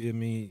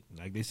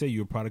they say,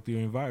 you're a product of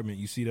your environment.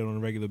 You see that on a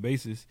regular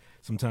basis.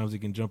 Sometimes it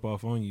can jump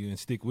off on you and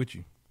stick with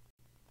you.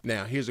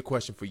 Now, here's a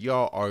question for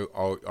y'all.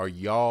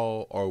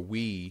 Are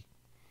we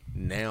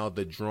now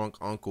the drunk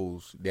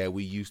uncles that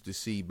we used to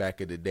see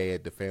back in the day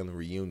at the family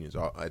reunions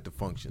or at the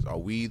functions? Are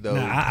we those?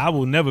 Nah, I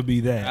will never be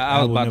that.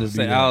 I was about to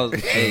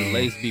say,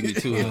 Lace beat me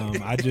to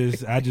it.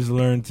 I just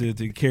learned to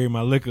carry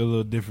my liquor a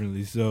little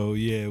differently. So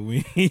yeah,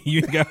 you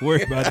ain't got to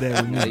worry about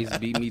that with me. Lace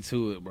beat me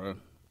to it, bro.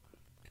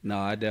 No,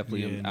 I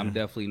definitely am. I'm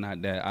definitely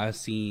not that. I've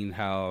seen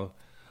how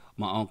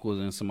my uncles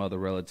and some other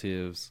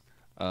relatives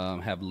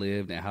have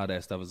lived and how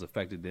that stuff has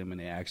affected them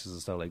and their actions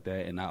and stuff like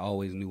that. And I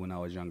always knew when I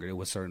was younger, there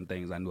was certain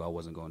things I knew I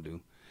wasn't going to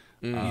do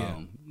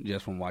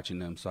just from watching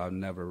them.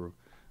 So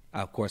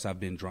of course, I've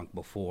been drunk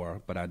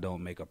before, but I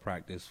don't make a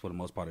practice for the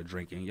most part of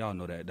drinking. Y'all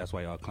know that. That's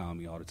why y'all clown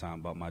me all the time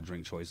about my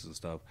drink choices and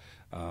stuff.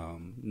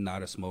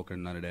 Not a smoker,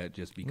 none of that,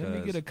 just because. Let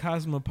me get a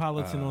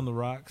Cosmopolitan on the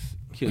rocks.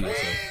 Kill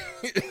yourself.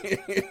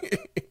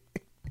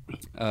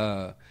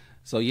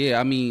 So, yeah,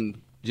 I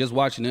mean, just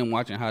watching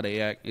how they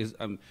act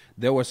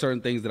there were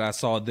certain things that I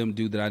saw them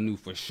do that I knew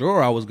for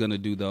sure I was gonna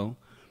do though.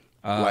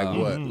 Like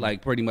what?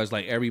 Like pretty much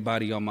like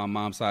everybody on my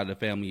mom's side of the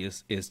family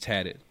is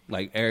tatted.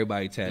 Like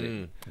everybody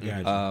tatted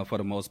for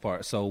the most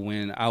part. So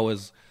when I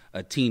was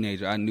a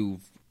teenager, I knew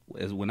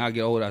when I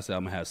get older, I said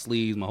I'm gonna have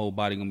sleeves, my whole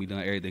body gonna be done,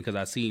 everything, because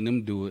I seen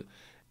them do it.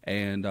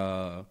 And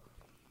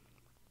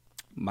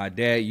my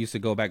dad used to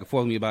go back and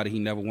forth with me about it. He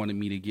never wanted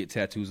me to get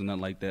tattoos or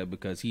nothing like that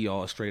because he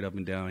all straight up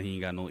and down. He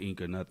ain't got no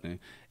ink or nothing.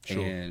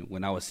 Sure. And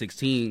when I was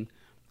 16,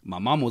 my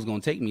mom was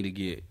going to take me to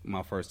get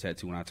my first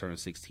tattoo when I turned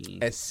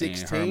 16. At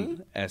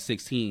 16? At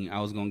 16, she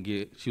was going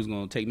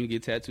to take me to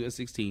get a tattoo at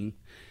 16.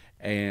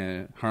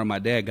 And her and my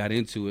dad got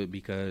into it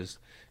because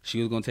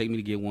she was going to take me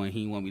to get one.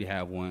 He didn't want me to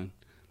have one.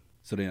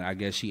 So then I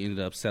guess she ended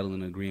up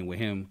settling and agreeing with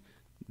him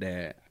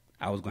that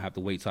I was going to have to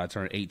wait till I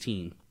turned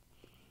 18.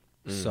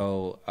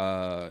 So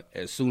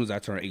as soon as I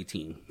turned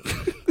 18,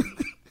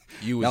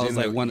 that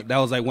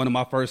was like one of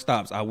my first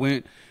stops.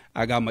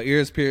 I got my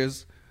ears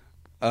pierced,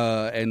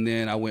 and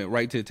then I went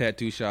right to the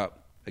tattoo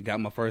shop. I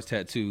got my first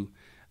tattoo,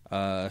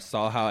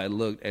 saw how it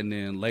looked, and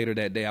then later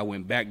that day I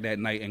went back that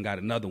night and got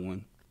another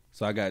one.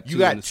 So I got two. You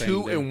got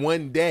two in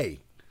one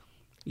day.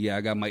 Yeah,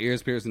 I got my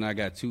ears pierced and I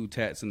got 2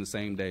 tats in the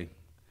same day.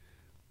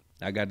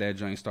 I got that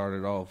joint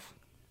started off.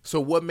 So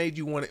what made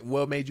you want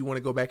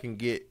to go back and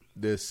get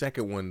the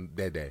second one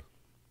that day?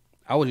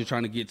 I was just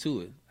trying to get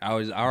to it. I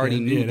already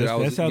knew that I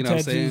was. That's how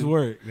tattoos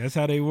work. That's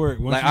how they work.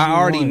 I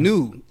already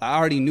knew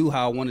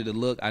how I wanted to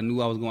look. I knew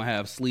I was gonna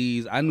have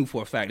sleeves. I knew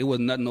for a fact it was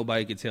nothing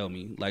nobody could tell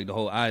me.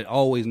 I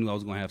always knew I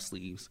was gonna have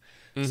sleeves.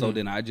 Mm-hmm. So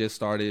then I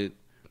just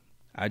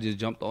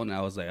jumped on it.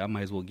 I was like, I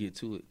might as well get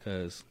to it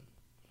because,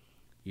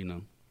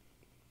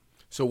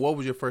 So what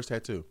was your first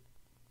tattoo?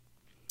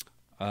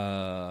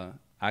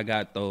 I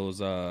got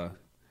those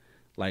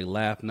like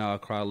laugh now,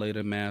 cry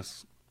later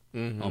masks.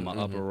 On my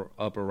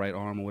upper right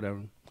arm or whatever.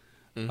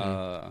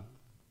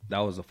 That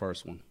was the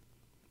first one.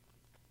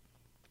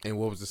 And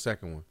what was the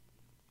second one?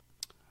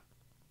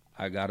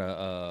 I got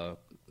a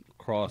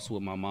cross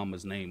with my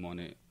mama's name on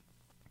it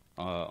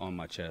on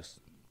my chest.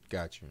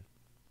 Gotcha.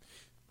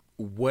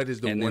 What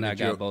is the and one? And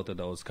then I got both of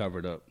those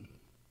covered up.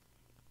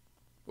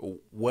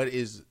 Why'd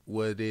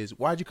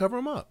you cover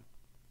them up?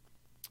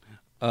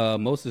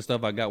 Most of the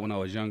stuff I got when I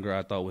was younger,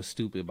 I thought was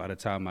stupid. By the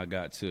time I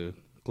got to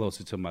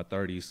closer to my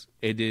 30s,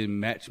 it didn't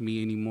match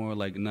me anymore,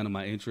 like none of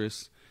my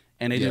interests,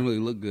 and they didn't really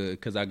look good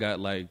because I got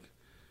like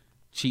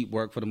cheap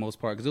work for the most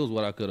part because it was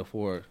what I could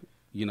afford.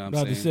 You know what I'm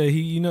saying? About to say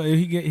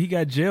he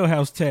got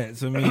jailhouse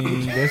tats. I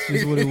mean, that's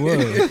just what it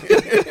was.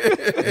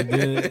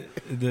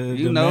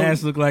 The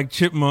masks look like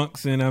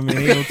chipmunks, and I mean,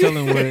 ain't no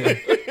telling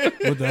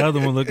what the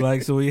other one looked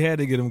like, so he had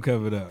to get them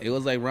covered up. It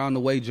was like round the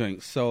way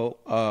drinks. So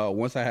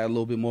once I had a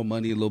little bit more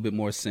money, a little bit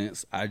more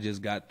sense, I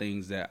just got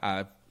things that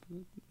I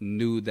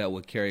knew that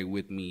would carry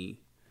with me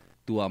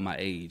throughout my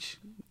age.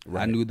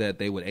 Right. I knew that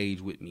they would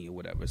age with me or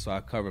whatever. So I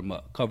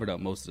covered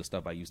up most of the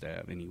stuff I used to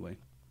have anyway.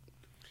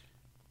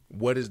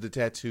 What is the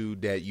tattoo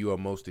that you are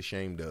most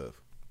ashamed of?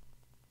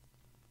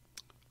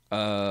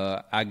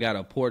 I got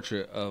a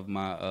portrait of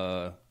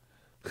my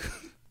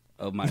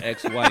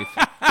ex-wife.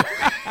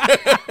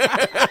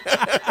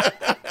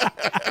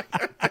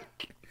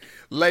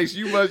 Lace,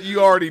 you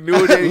already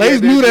knew that. Lace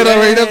knew that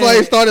already. That's why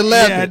he started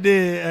laughing. Yeah, I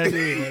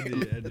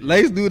did.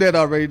 Lace knew that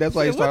already. That's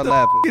why he started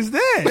laughing. What the is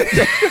that?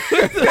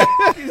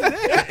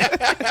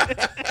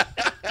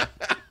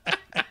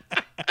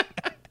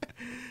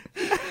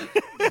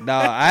 No,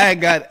 I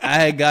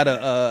had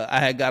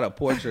got a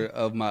portrait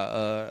of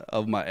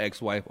my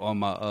ex-wife on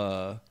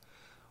my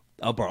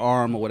upper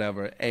arm or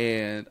whatever,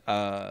 and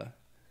of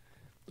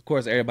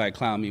course everybody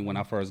clowned me when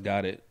I first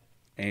got it.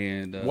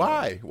 And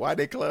why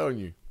they clown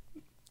you?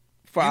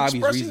 for You're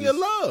obvious expressing reasons.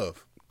 your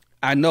love.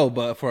 I know,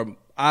 but for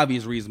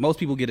obvious reasons, most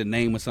people get a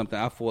name or something.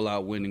 I full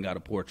out went and got a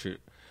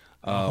portrait,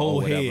 A whole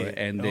or whatever, head,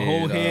 and a then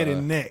whole head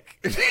and neck.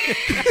 You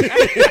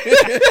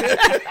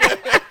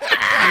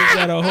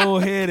got a whole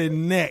head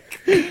and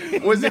neck.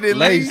 Was it at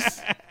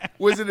least?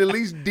 Was it at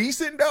least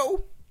decent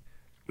though?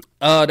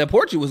 The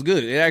portrait was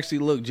good. It actually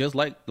looked just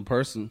like the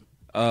person,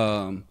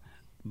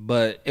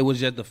 but it was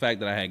just the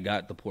fact that I had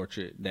got the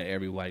portrait that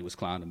everybody was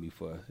clowning me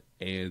for.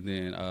 And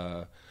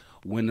then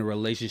when the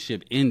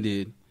relationship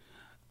ended,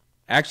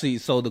 actually,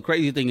 so the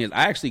crazy thing is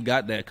I actually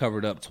got that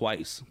covered up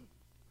twice.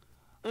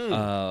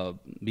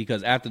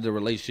 Because after the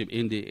relationship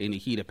ended, in the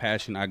heat of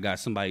passion, I got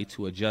somebody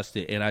to adjust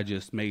it, and I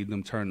just made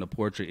them turn the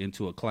portrait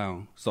into a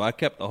clown. So I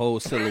kept the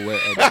whole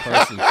silhouette of the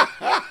person,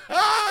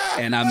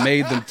 and I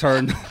made them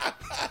turn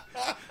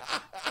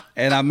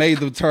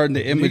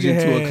the image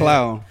into a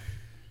clown.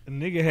 A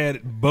nigga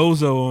had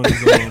Bozo on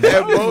his own.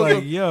 I was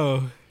like,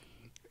 yo.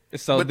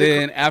 So but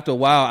then after a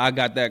while, I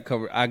got that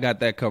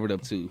covered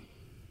up too.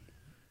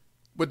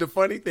 But the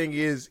funny thing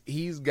is,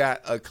 he's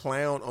got a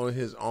clown on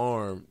his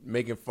arm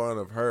making fun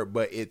of her,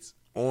 but it's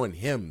on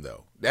him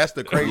though. That's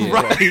the crazy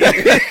part.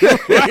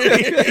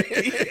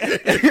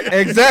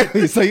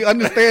 Exactly. So you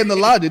understand the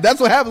logic.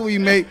 That's what happens when you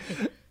make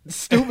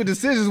stupid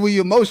decisions when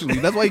you're emotional.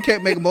 That's why you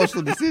can't make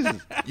emotional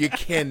decisions. You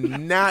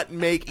cannot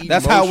make emotional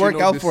That's how it work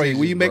out for you.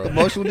 When you make bro.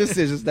 emotional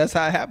decisions, that's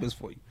how it happens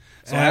for you.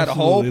 So Absolutely. I had a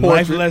whole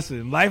portrait.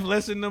 Life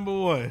lesson number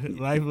one.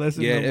 Life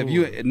lesson Yeah, number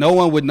if one. no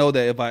one would know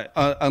that if I,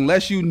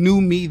 unless you knew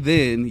me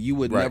then, you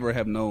would never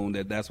have known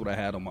that that's what I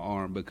had on my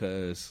arm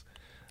because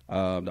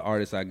the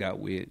artist I got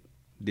with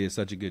did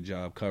such a good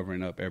job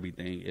covering up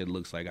everything. It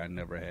looks like I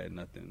never had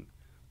nothing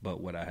but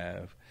what I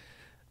have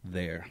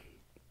there.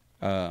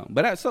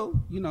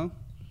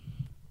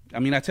 I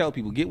mean, I tell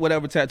people, get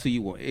whatever tattoo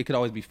you want. It could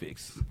always be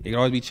fixed. It can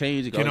always be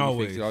changed. It can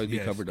always be fixed. It can always be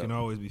covered up. It can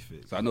always be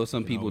fixed. So I know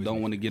some people don't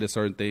want to get a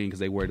certain thing because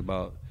they worried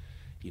about,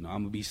 I'm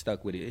going to be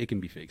stuck with it. It can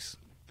be fixed.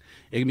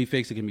 It can be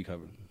fixed. It can be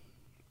covered.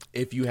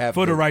 If you have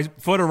for the right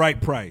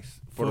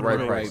price. For the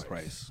right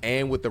price.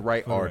 And with the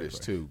right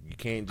artist, too. You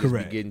can't just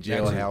be getting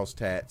jailhouse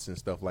tats and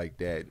stuff like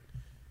that.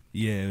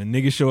 Yeah, a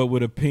nigga show up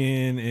with a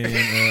pen and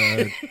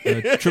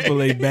a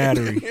AAA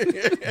battery.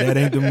 That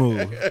ain't the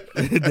move.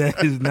 That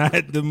is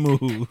not the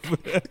move.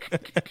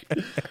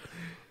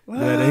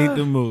 That ain't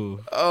the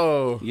move.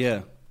 Oh.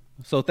 Yeah.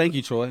 So thank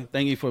you, Troy.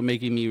 Thank you for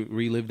making me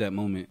relive that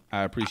moment.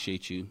 I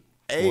appreciate you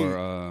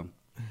for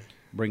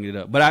bringing it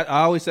up. But I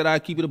always said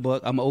I'd keep it a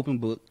buck. I'm an open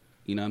book.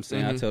 You know what I'm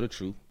saying? I tell the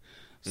truth.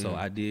 So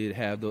I did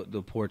have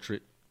the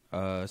portrait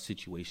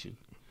situation.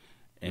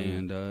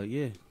 And,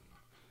 yeah.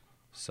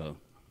 So...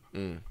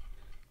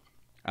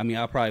 I mean,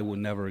 I probably will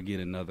never get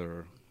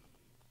another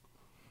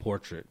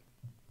portrait,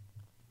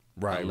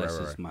 unless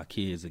it's my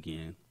kids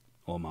again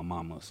or my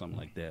mama or something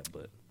like that.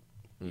 But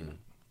you know.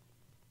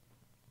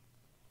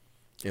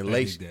 And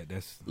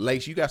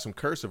Lace, you got some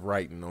cursive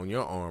writing on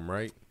your arm,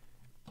 right?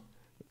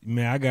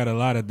 Man, I got a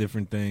lot of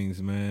different things,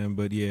 man.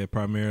 But yeah,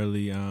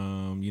 primarily,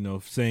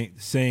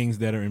 sayings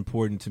that are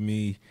important to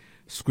me,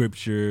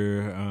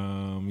 scripture,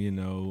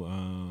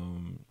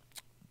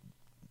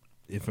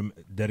 if I'm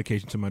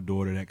dedication to my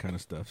daughter, that kind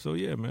of stuff. So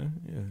yeah,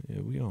 man, yeah,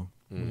 we on.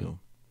 We on.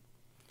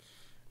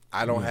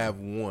 I don't have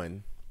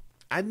one.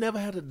 I never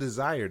had a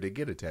desire to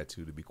get a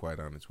tattoo, to be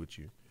quite honest with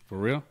you. For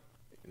real?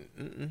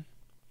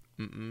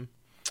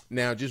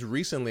 Now, just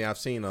recently, I've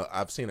seen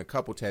a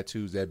couple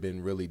tattoos that have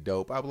been really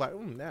dope. I was like,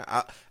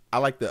 I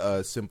like the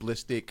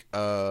simplistic,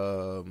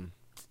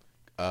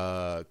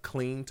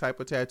 clean type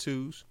of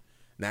tattoos,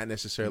 not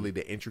necessarily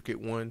the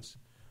intricate ones.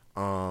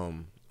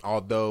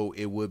 Although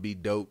it would be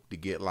dope to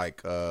get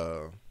like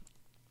Goku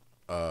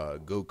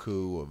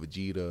or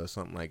Vegeta or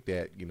something like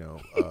that,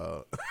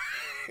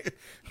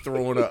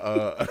 throwing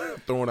a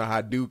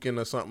Hadouken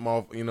or something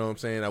off. You know what I'm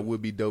saying? That would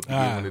be dope to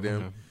get one of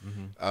them.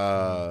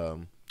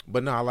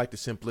 But no, I like the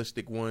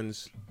simplistic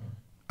ones.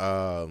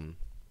 I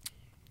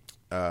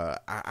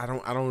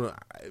don't know.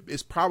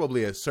 It's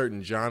probably a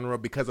certain genre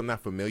because I'm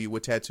not familiar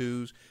with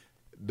tattoos.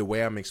 The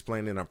way I'm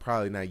explaining, I'm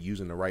probably not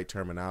using the right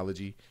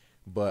terminology,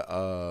 but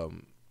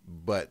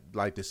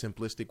like the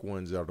simplistic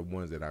ones are the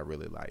ones that I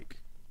really like,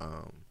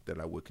 that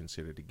I would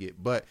consider to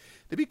get. But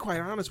to be quite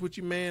honest with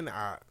you, man,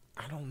 I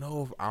don't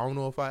know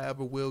if I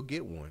ever will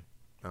get one.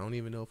 I don't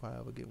even know if I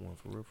ever get one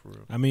for real.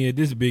 I mean, at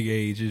this big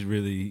age, it's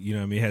really,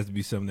 it has to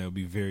be something that would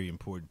be very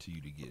important to you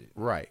to get it.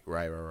 Right.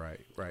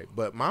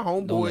 But my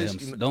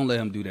homeboys, don't let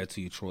him do that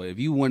to you, Troy. If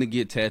you want to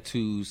get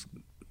tattoos,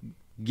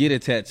 get a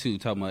tattoo.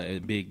 Talking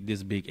about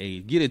this big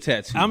age, get a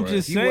tattoo. I'm bro.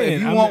 just saying,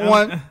 if you want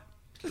one.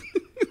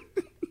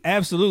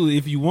 Absolutely.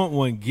 If you want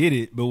one, get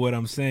it. But what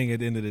I'm saying at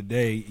the end of the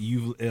day,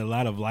 a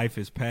lot of life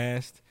has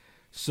passed,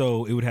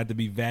 so it would have to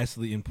be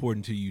vastly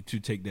important to you to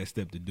take that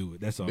step to do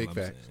it. That's all I'm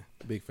saying.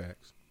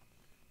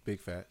 Big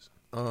facts.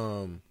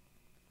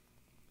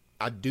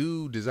 I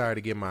do desire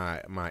to get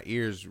my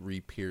ears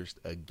re-pierced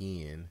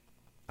again.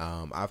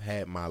 I've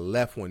had my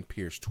left one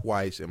pierced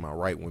twice and my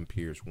right one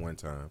pierced one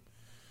time.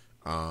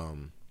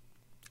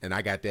 And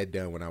I got that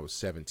done when I was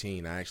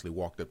 17. I actually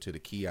walked up to the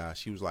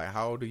kiosk. She was like,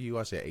 "How old are you?"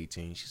 I said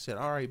 18. She said,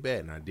 "All right, bet,"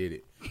 and I did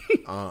it.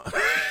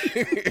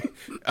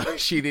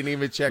 She didn't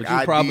even check But you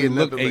ID. probably and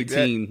look nothing like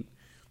 18. that.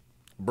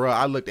 Bro,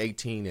 I looked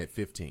 18 at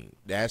 15.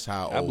 That's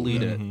how old I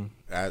believe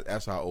that.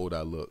 That's how old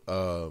I look.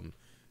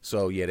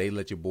 So yeah, they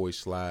let your boys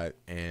slide.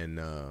 And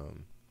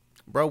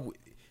bro,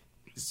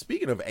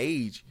 speaking of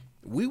age,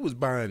 we was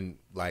buying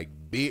like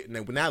beer,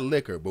 not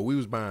liquor, but we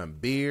was buying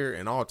beer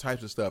and all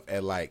types of stuff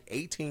at like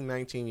 18,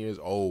 19 years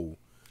old.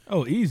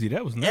 Oh, easy.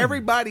 That was nothing.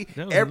 Everybody,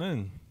 That was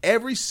nothing.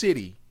 every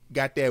city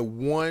got that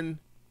one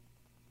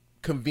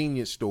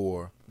convenience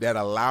store that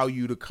allow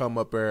you to come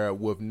up there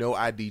with no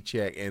ID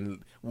check.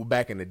 And well,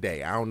 back in the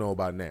day, I don't know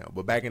about now,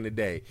 but back in the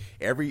day,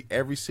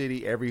 every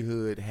city, every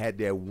hood had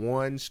that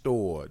one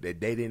store that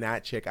they did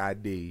not check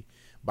ID.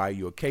 Buy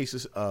you a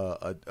case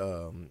of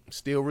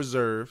Steel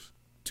Reserves,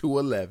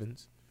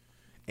 211s.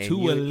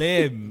 211.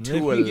 Let me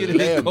 211.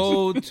 get a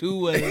code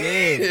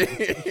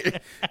 211.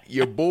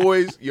 Your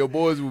boys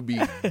will be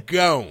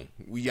gone.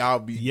 We all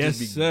be Yes,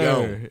 be sir.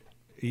 gone.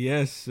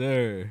 Yes,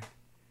 sir.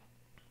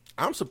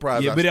 I'm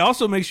surprised. Yeah, but it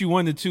also makes you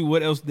wonder too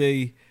what else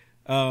they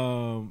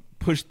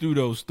pushed through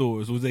those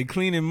stores. Was they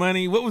cleaning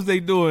money? What was they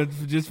doing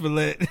for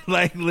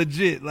like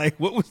legit? Like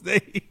what was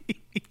they?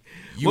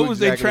 What was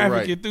they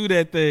trafficking through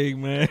that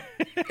thing, man?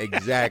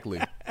 Exactly.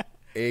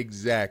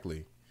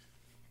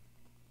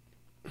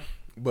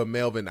 But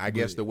Melvin, I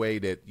guess the way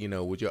that,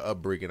 with your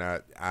upbringing, I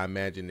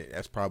imagine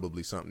that's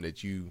probably something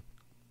that you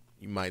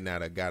might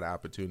not have got an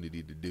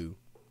opportunity to do.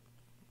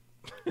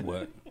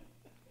 What?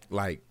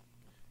 Like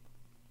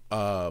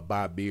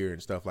buy beer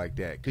and stuff like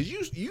that. Cause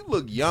you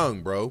look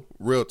young, bro.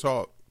 Real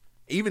talk.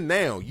 Even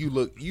now, you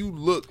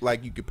look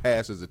like you could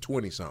pass as a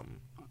 20-something.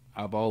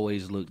 I've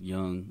always looked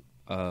young.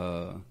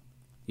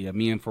 Yeah,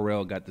 me and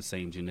Pharrell got the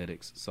same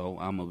genetics, so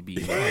I'm gonna be.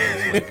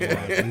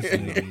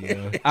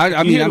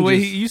 I mean, the way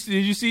did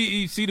you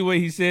see the way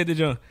he said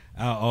that?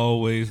 I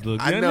always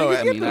look. I know.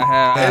 I mean,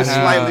 I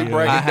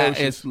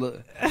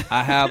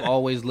have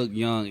always looked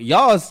young.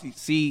 Y'all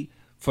see,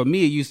 for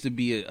me, it used to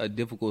be a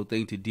difficult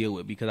thing to deal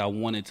with because I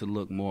wanted to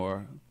look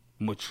more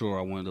mature.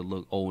 I wanted to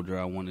look older.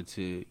 I wanted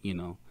to,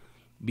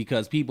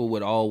 because people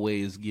would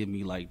always give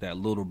me like that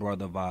little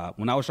brother vibe.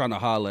 When I was trying to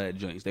holler at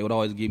joints, they would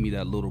always give me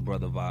that little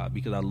brother vibe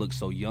because I looked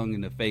so young in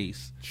the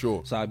face.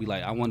 Sure. So I'd be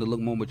like, I wanted to look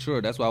more mature.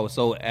 That's why I was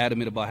so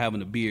adamant about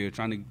having a beard,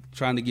 trying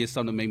to get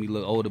something to make me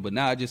look older. But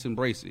now I just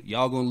embrace it.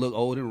 Y'all gonna look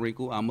old and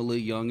wrinkled. I'm a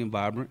little young and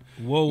vibrant.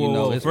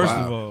 Whoa. First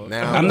of all,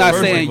 now, I'm not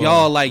saying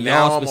y'all like y'all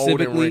I'm old and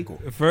specifically. wrinkled.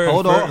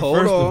 Hold on.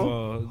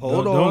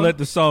 Hold on. Don't let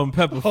the salt and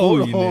pepper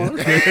fool you, man.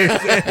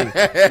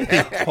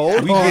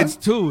 Hold we on. gets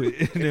to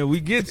it. Then we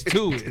gets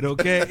to it.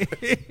 Okay.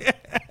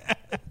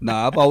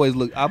 Nah, I've always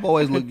looked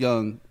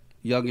young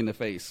in the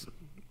face.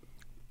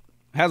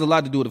 Has a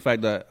lot to do with the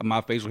fact that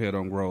my facial hair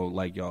don't grow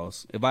like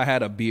y'all's. If I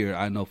had a beard,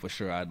 I know for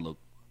sure I'd look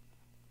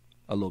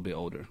a little bit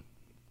older.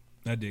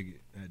 I dig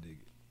it.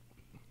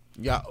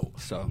 Y'all,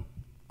 So,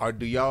 or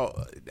do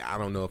y'all? I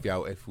don't know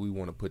if we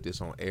want to put this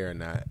on air or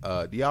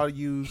not. Do y'all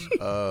use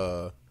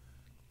y'all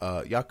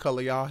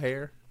color y'all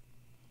hair,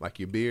 like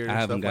your beard? And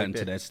I haven't stuff gotten like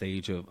to that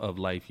stage of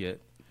life yet.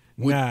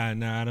 Nah,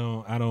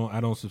 I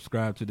don't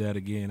subscribe to that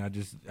again. I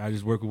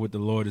just work with what the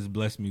Lord has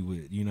blessed me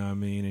with, you know what I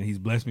mean? And he's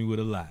blessed me with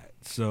a lot.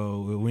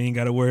 So we ain't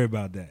got to worry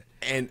about that.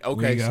 And We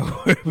okay, ain't got to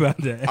worry about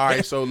that. all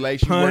right. So,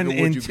 Lace, you Pun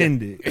working with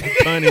intended.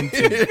 Pun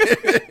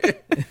intended.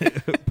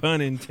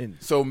 Pun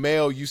intended. So,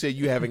 Mel, you said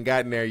you haven't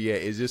gotten there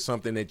yet. Is this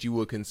something that you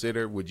would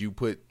consider? Would you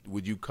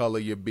color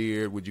your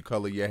beard? Would you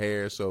color your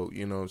hair? So,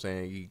 you know what I'm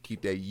saying? You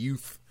keep that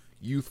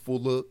youthful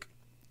look.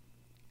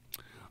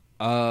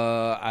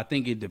 I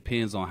think it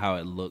depends on how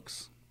it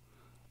looks.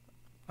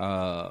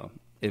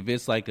 If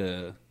it's like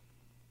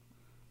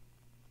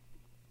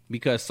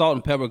because salt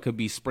and pepper could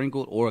be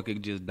sprinkled or it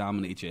could just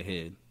dominate your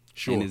head.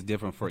 Sure. And it's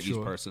different for each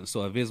person.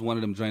 So if it's one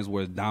of them drinks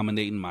where it's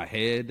dominating my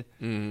head,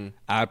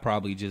 I'd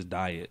probably just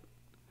dye it.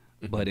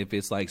 But if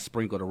it's like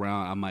sprinkled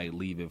around, I might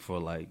leave it for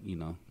like,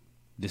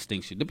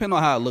 distinction. Depending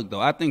on how it look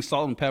though. I think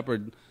salt and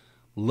pepper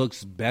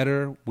looks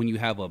better when you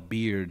have a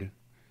beard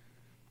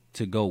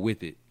to go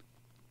with it.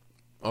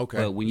 Okay.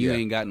 But when you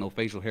ain't got no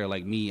facial hair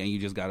like me and you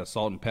just got a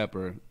salt and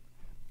pepper,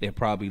 it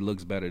probably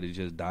looks better to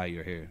just dye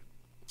your hair.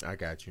 I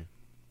got you.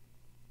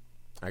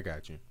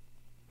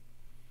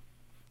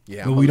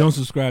 Yeah. But we don't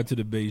subscribe to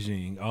the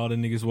Beijing. All the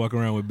niggas walk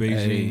around with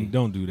Beijing. Hey.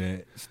 Don't do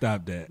that.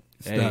 Stop that.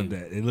 Hey.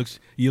 That.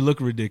 You look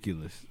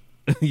ridiculous.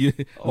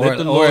 Or- Let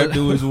the Lord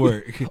do his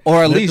work.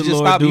 Or at Let least the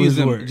just Lord do his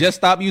work.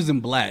 stop using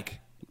black.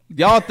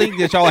 Y'all think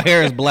that y'all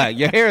hair is black.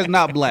 Your hair is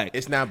not black.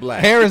 It's not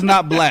black. Hair is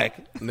not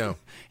black. No.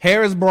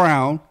 Hair is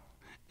brown.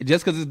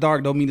 Just because it's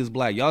dark don't mean it's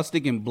black. Y'all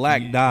sticking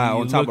black dye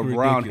you on top of look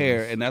brown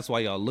ridiculous. hair, and that's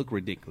why y'all look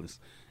ridiculous.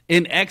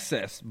 In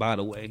excess, by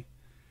the way.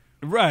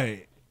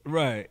 Right.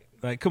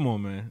 Like, come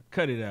on, man.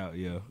 Cut it out,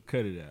 yo.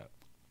 Cut it out.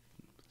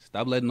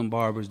 Stop letting them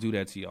barbers do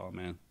that to y'all,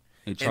 man.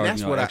 And charging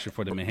that's y'all what extra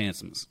for them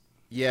enhancements.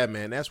 Yeah,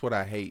 man, that's what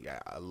I hate.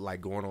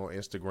 Like going on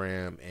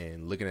Instagram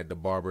and looking at the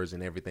barbers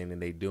and everything that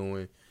they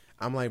doing.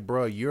 I'm like,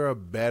 bro, you're a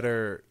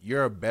better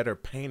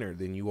painter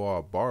than you are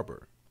a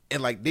barber.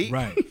 And like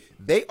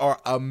they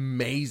are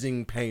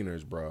amazing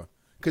painters, bro.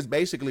 Because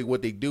basically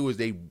what they do is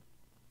they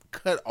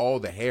cut all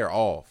the hair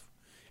off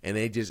and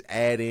they just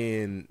add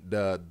in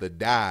the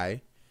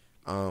dye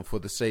for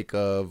the sake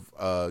of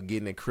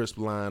getting a crisp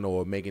line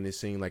or making it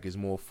seem like it's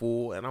more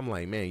full. And I'm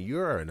like, man,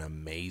 you're an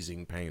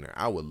amazing painter.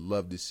 I would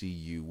love to see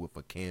you with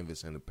a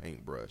canvas and a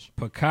paintbrush.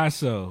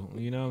 Picasso,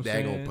 you know what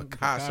I'm saying?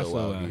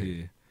 Picasso out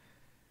here.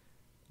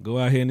 Go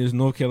out here in this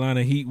North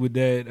Carolina heat with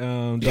that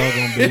doggone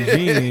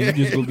Beijing, and you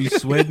just gonna be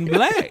sweating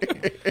black.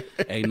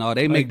 Hey, no,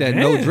 they make that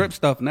no drip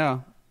stuff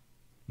now.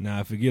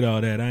 Nah, forget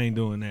all that. I ain't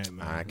doing that,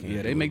 man. I can't.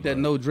 Yeah, they make that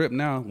no drip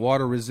now.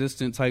 Water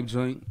resistant type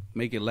joint.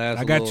 Make it last.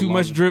 I got too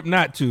much drip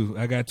not to.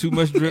 I got too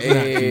much drip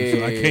not to,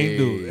 so I can't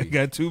do it. I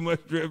got too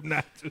much drip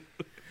not to.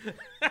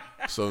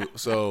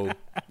 So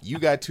you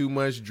got too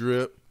much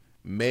drip.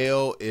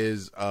 Male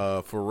is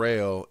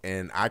Pharrell,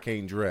 and I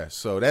can't dress.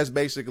 So that's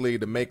basically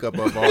the makeup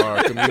of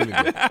our community.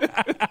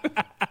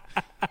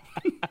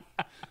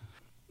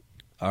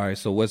 All right.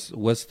 So what's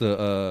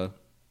the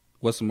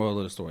moral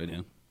of the story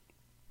then?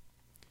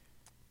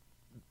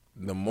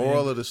 The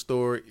moral of the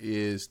story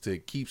is to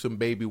keep some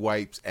baby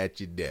wipes at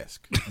your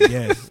desk.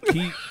 Yes,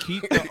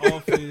 keep the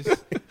office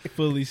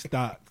fully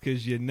stocked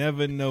because you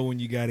never know when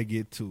you got to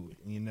get to it.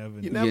 You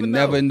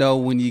never know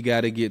when you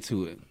got to get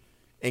to it.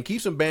 And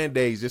keep some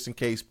Band-Aids just in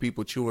case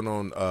people chewing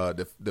on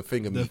the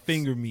finger meats. The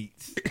finger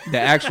meats. The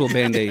actual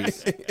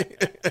Band-Aids.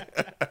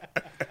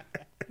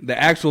 The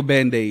actual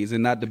Band-Aids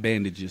and not the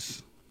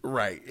bandages.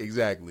 Right,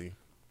 exactly.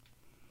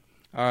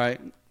 All right.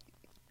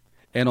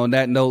 And on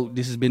that note,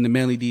 this has been the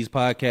Manly D's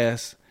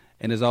podcast.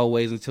 And as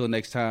always, until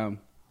next time,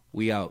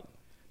 we out.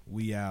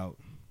 We out.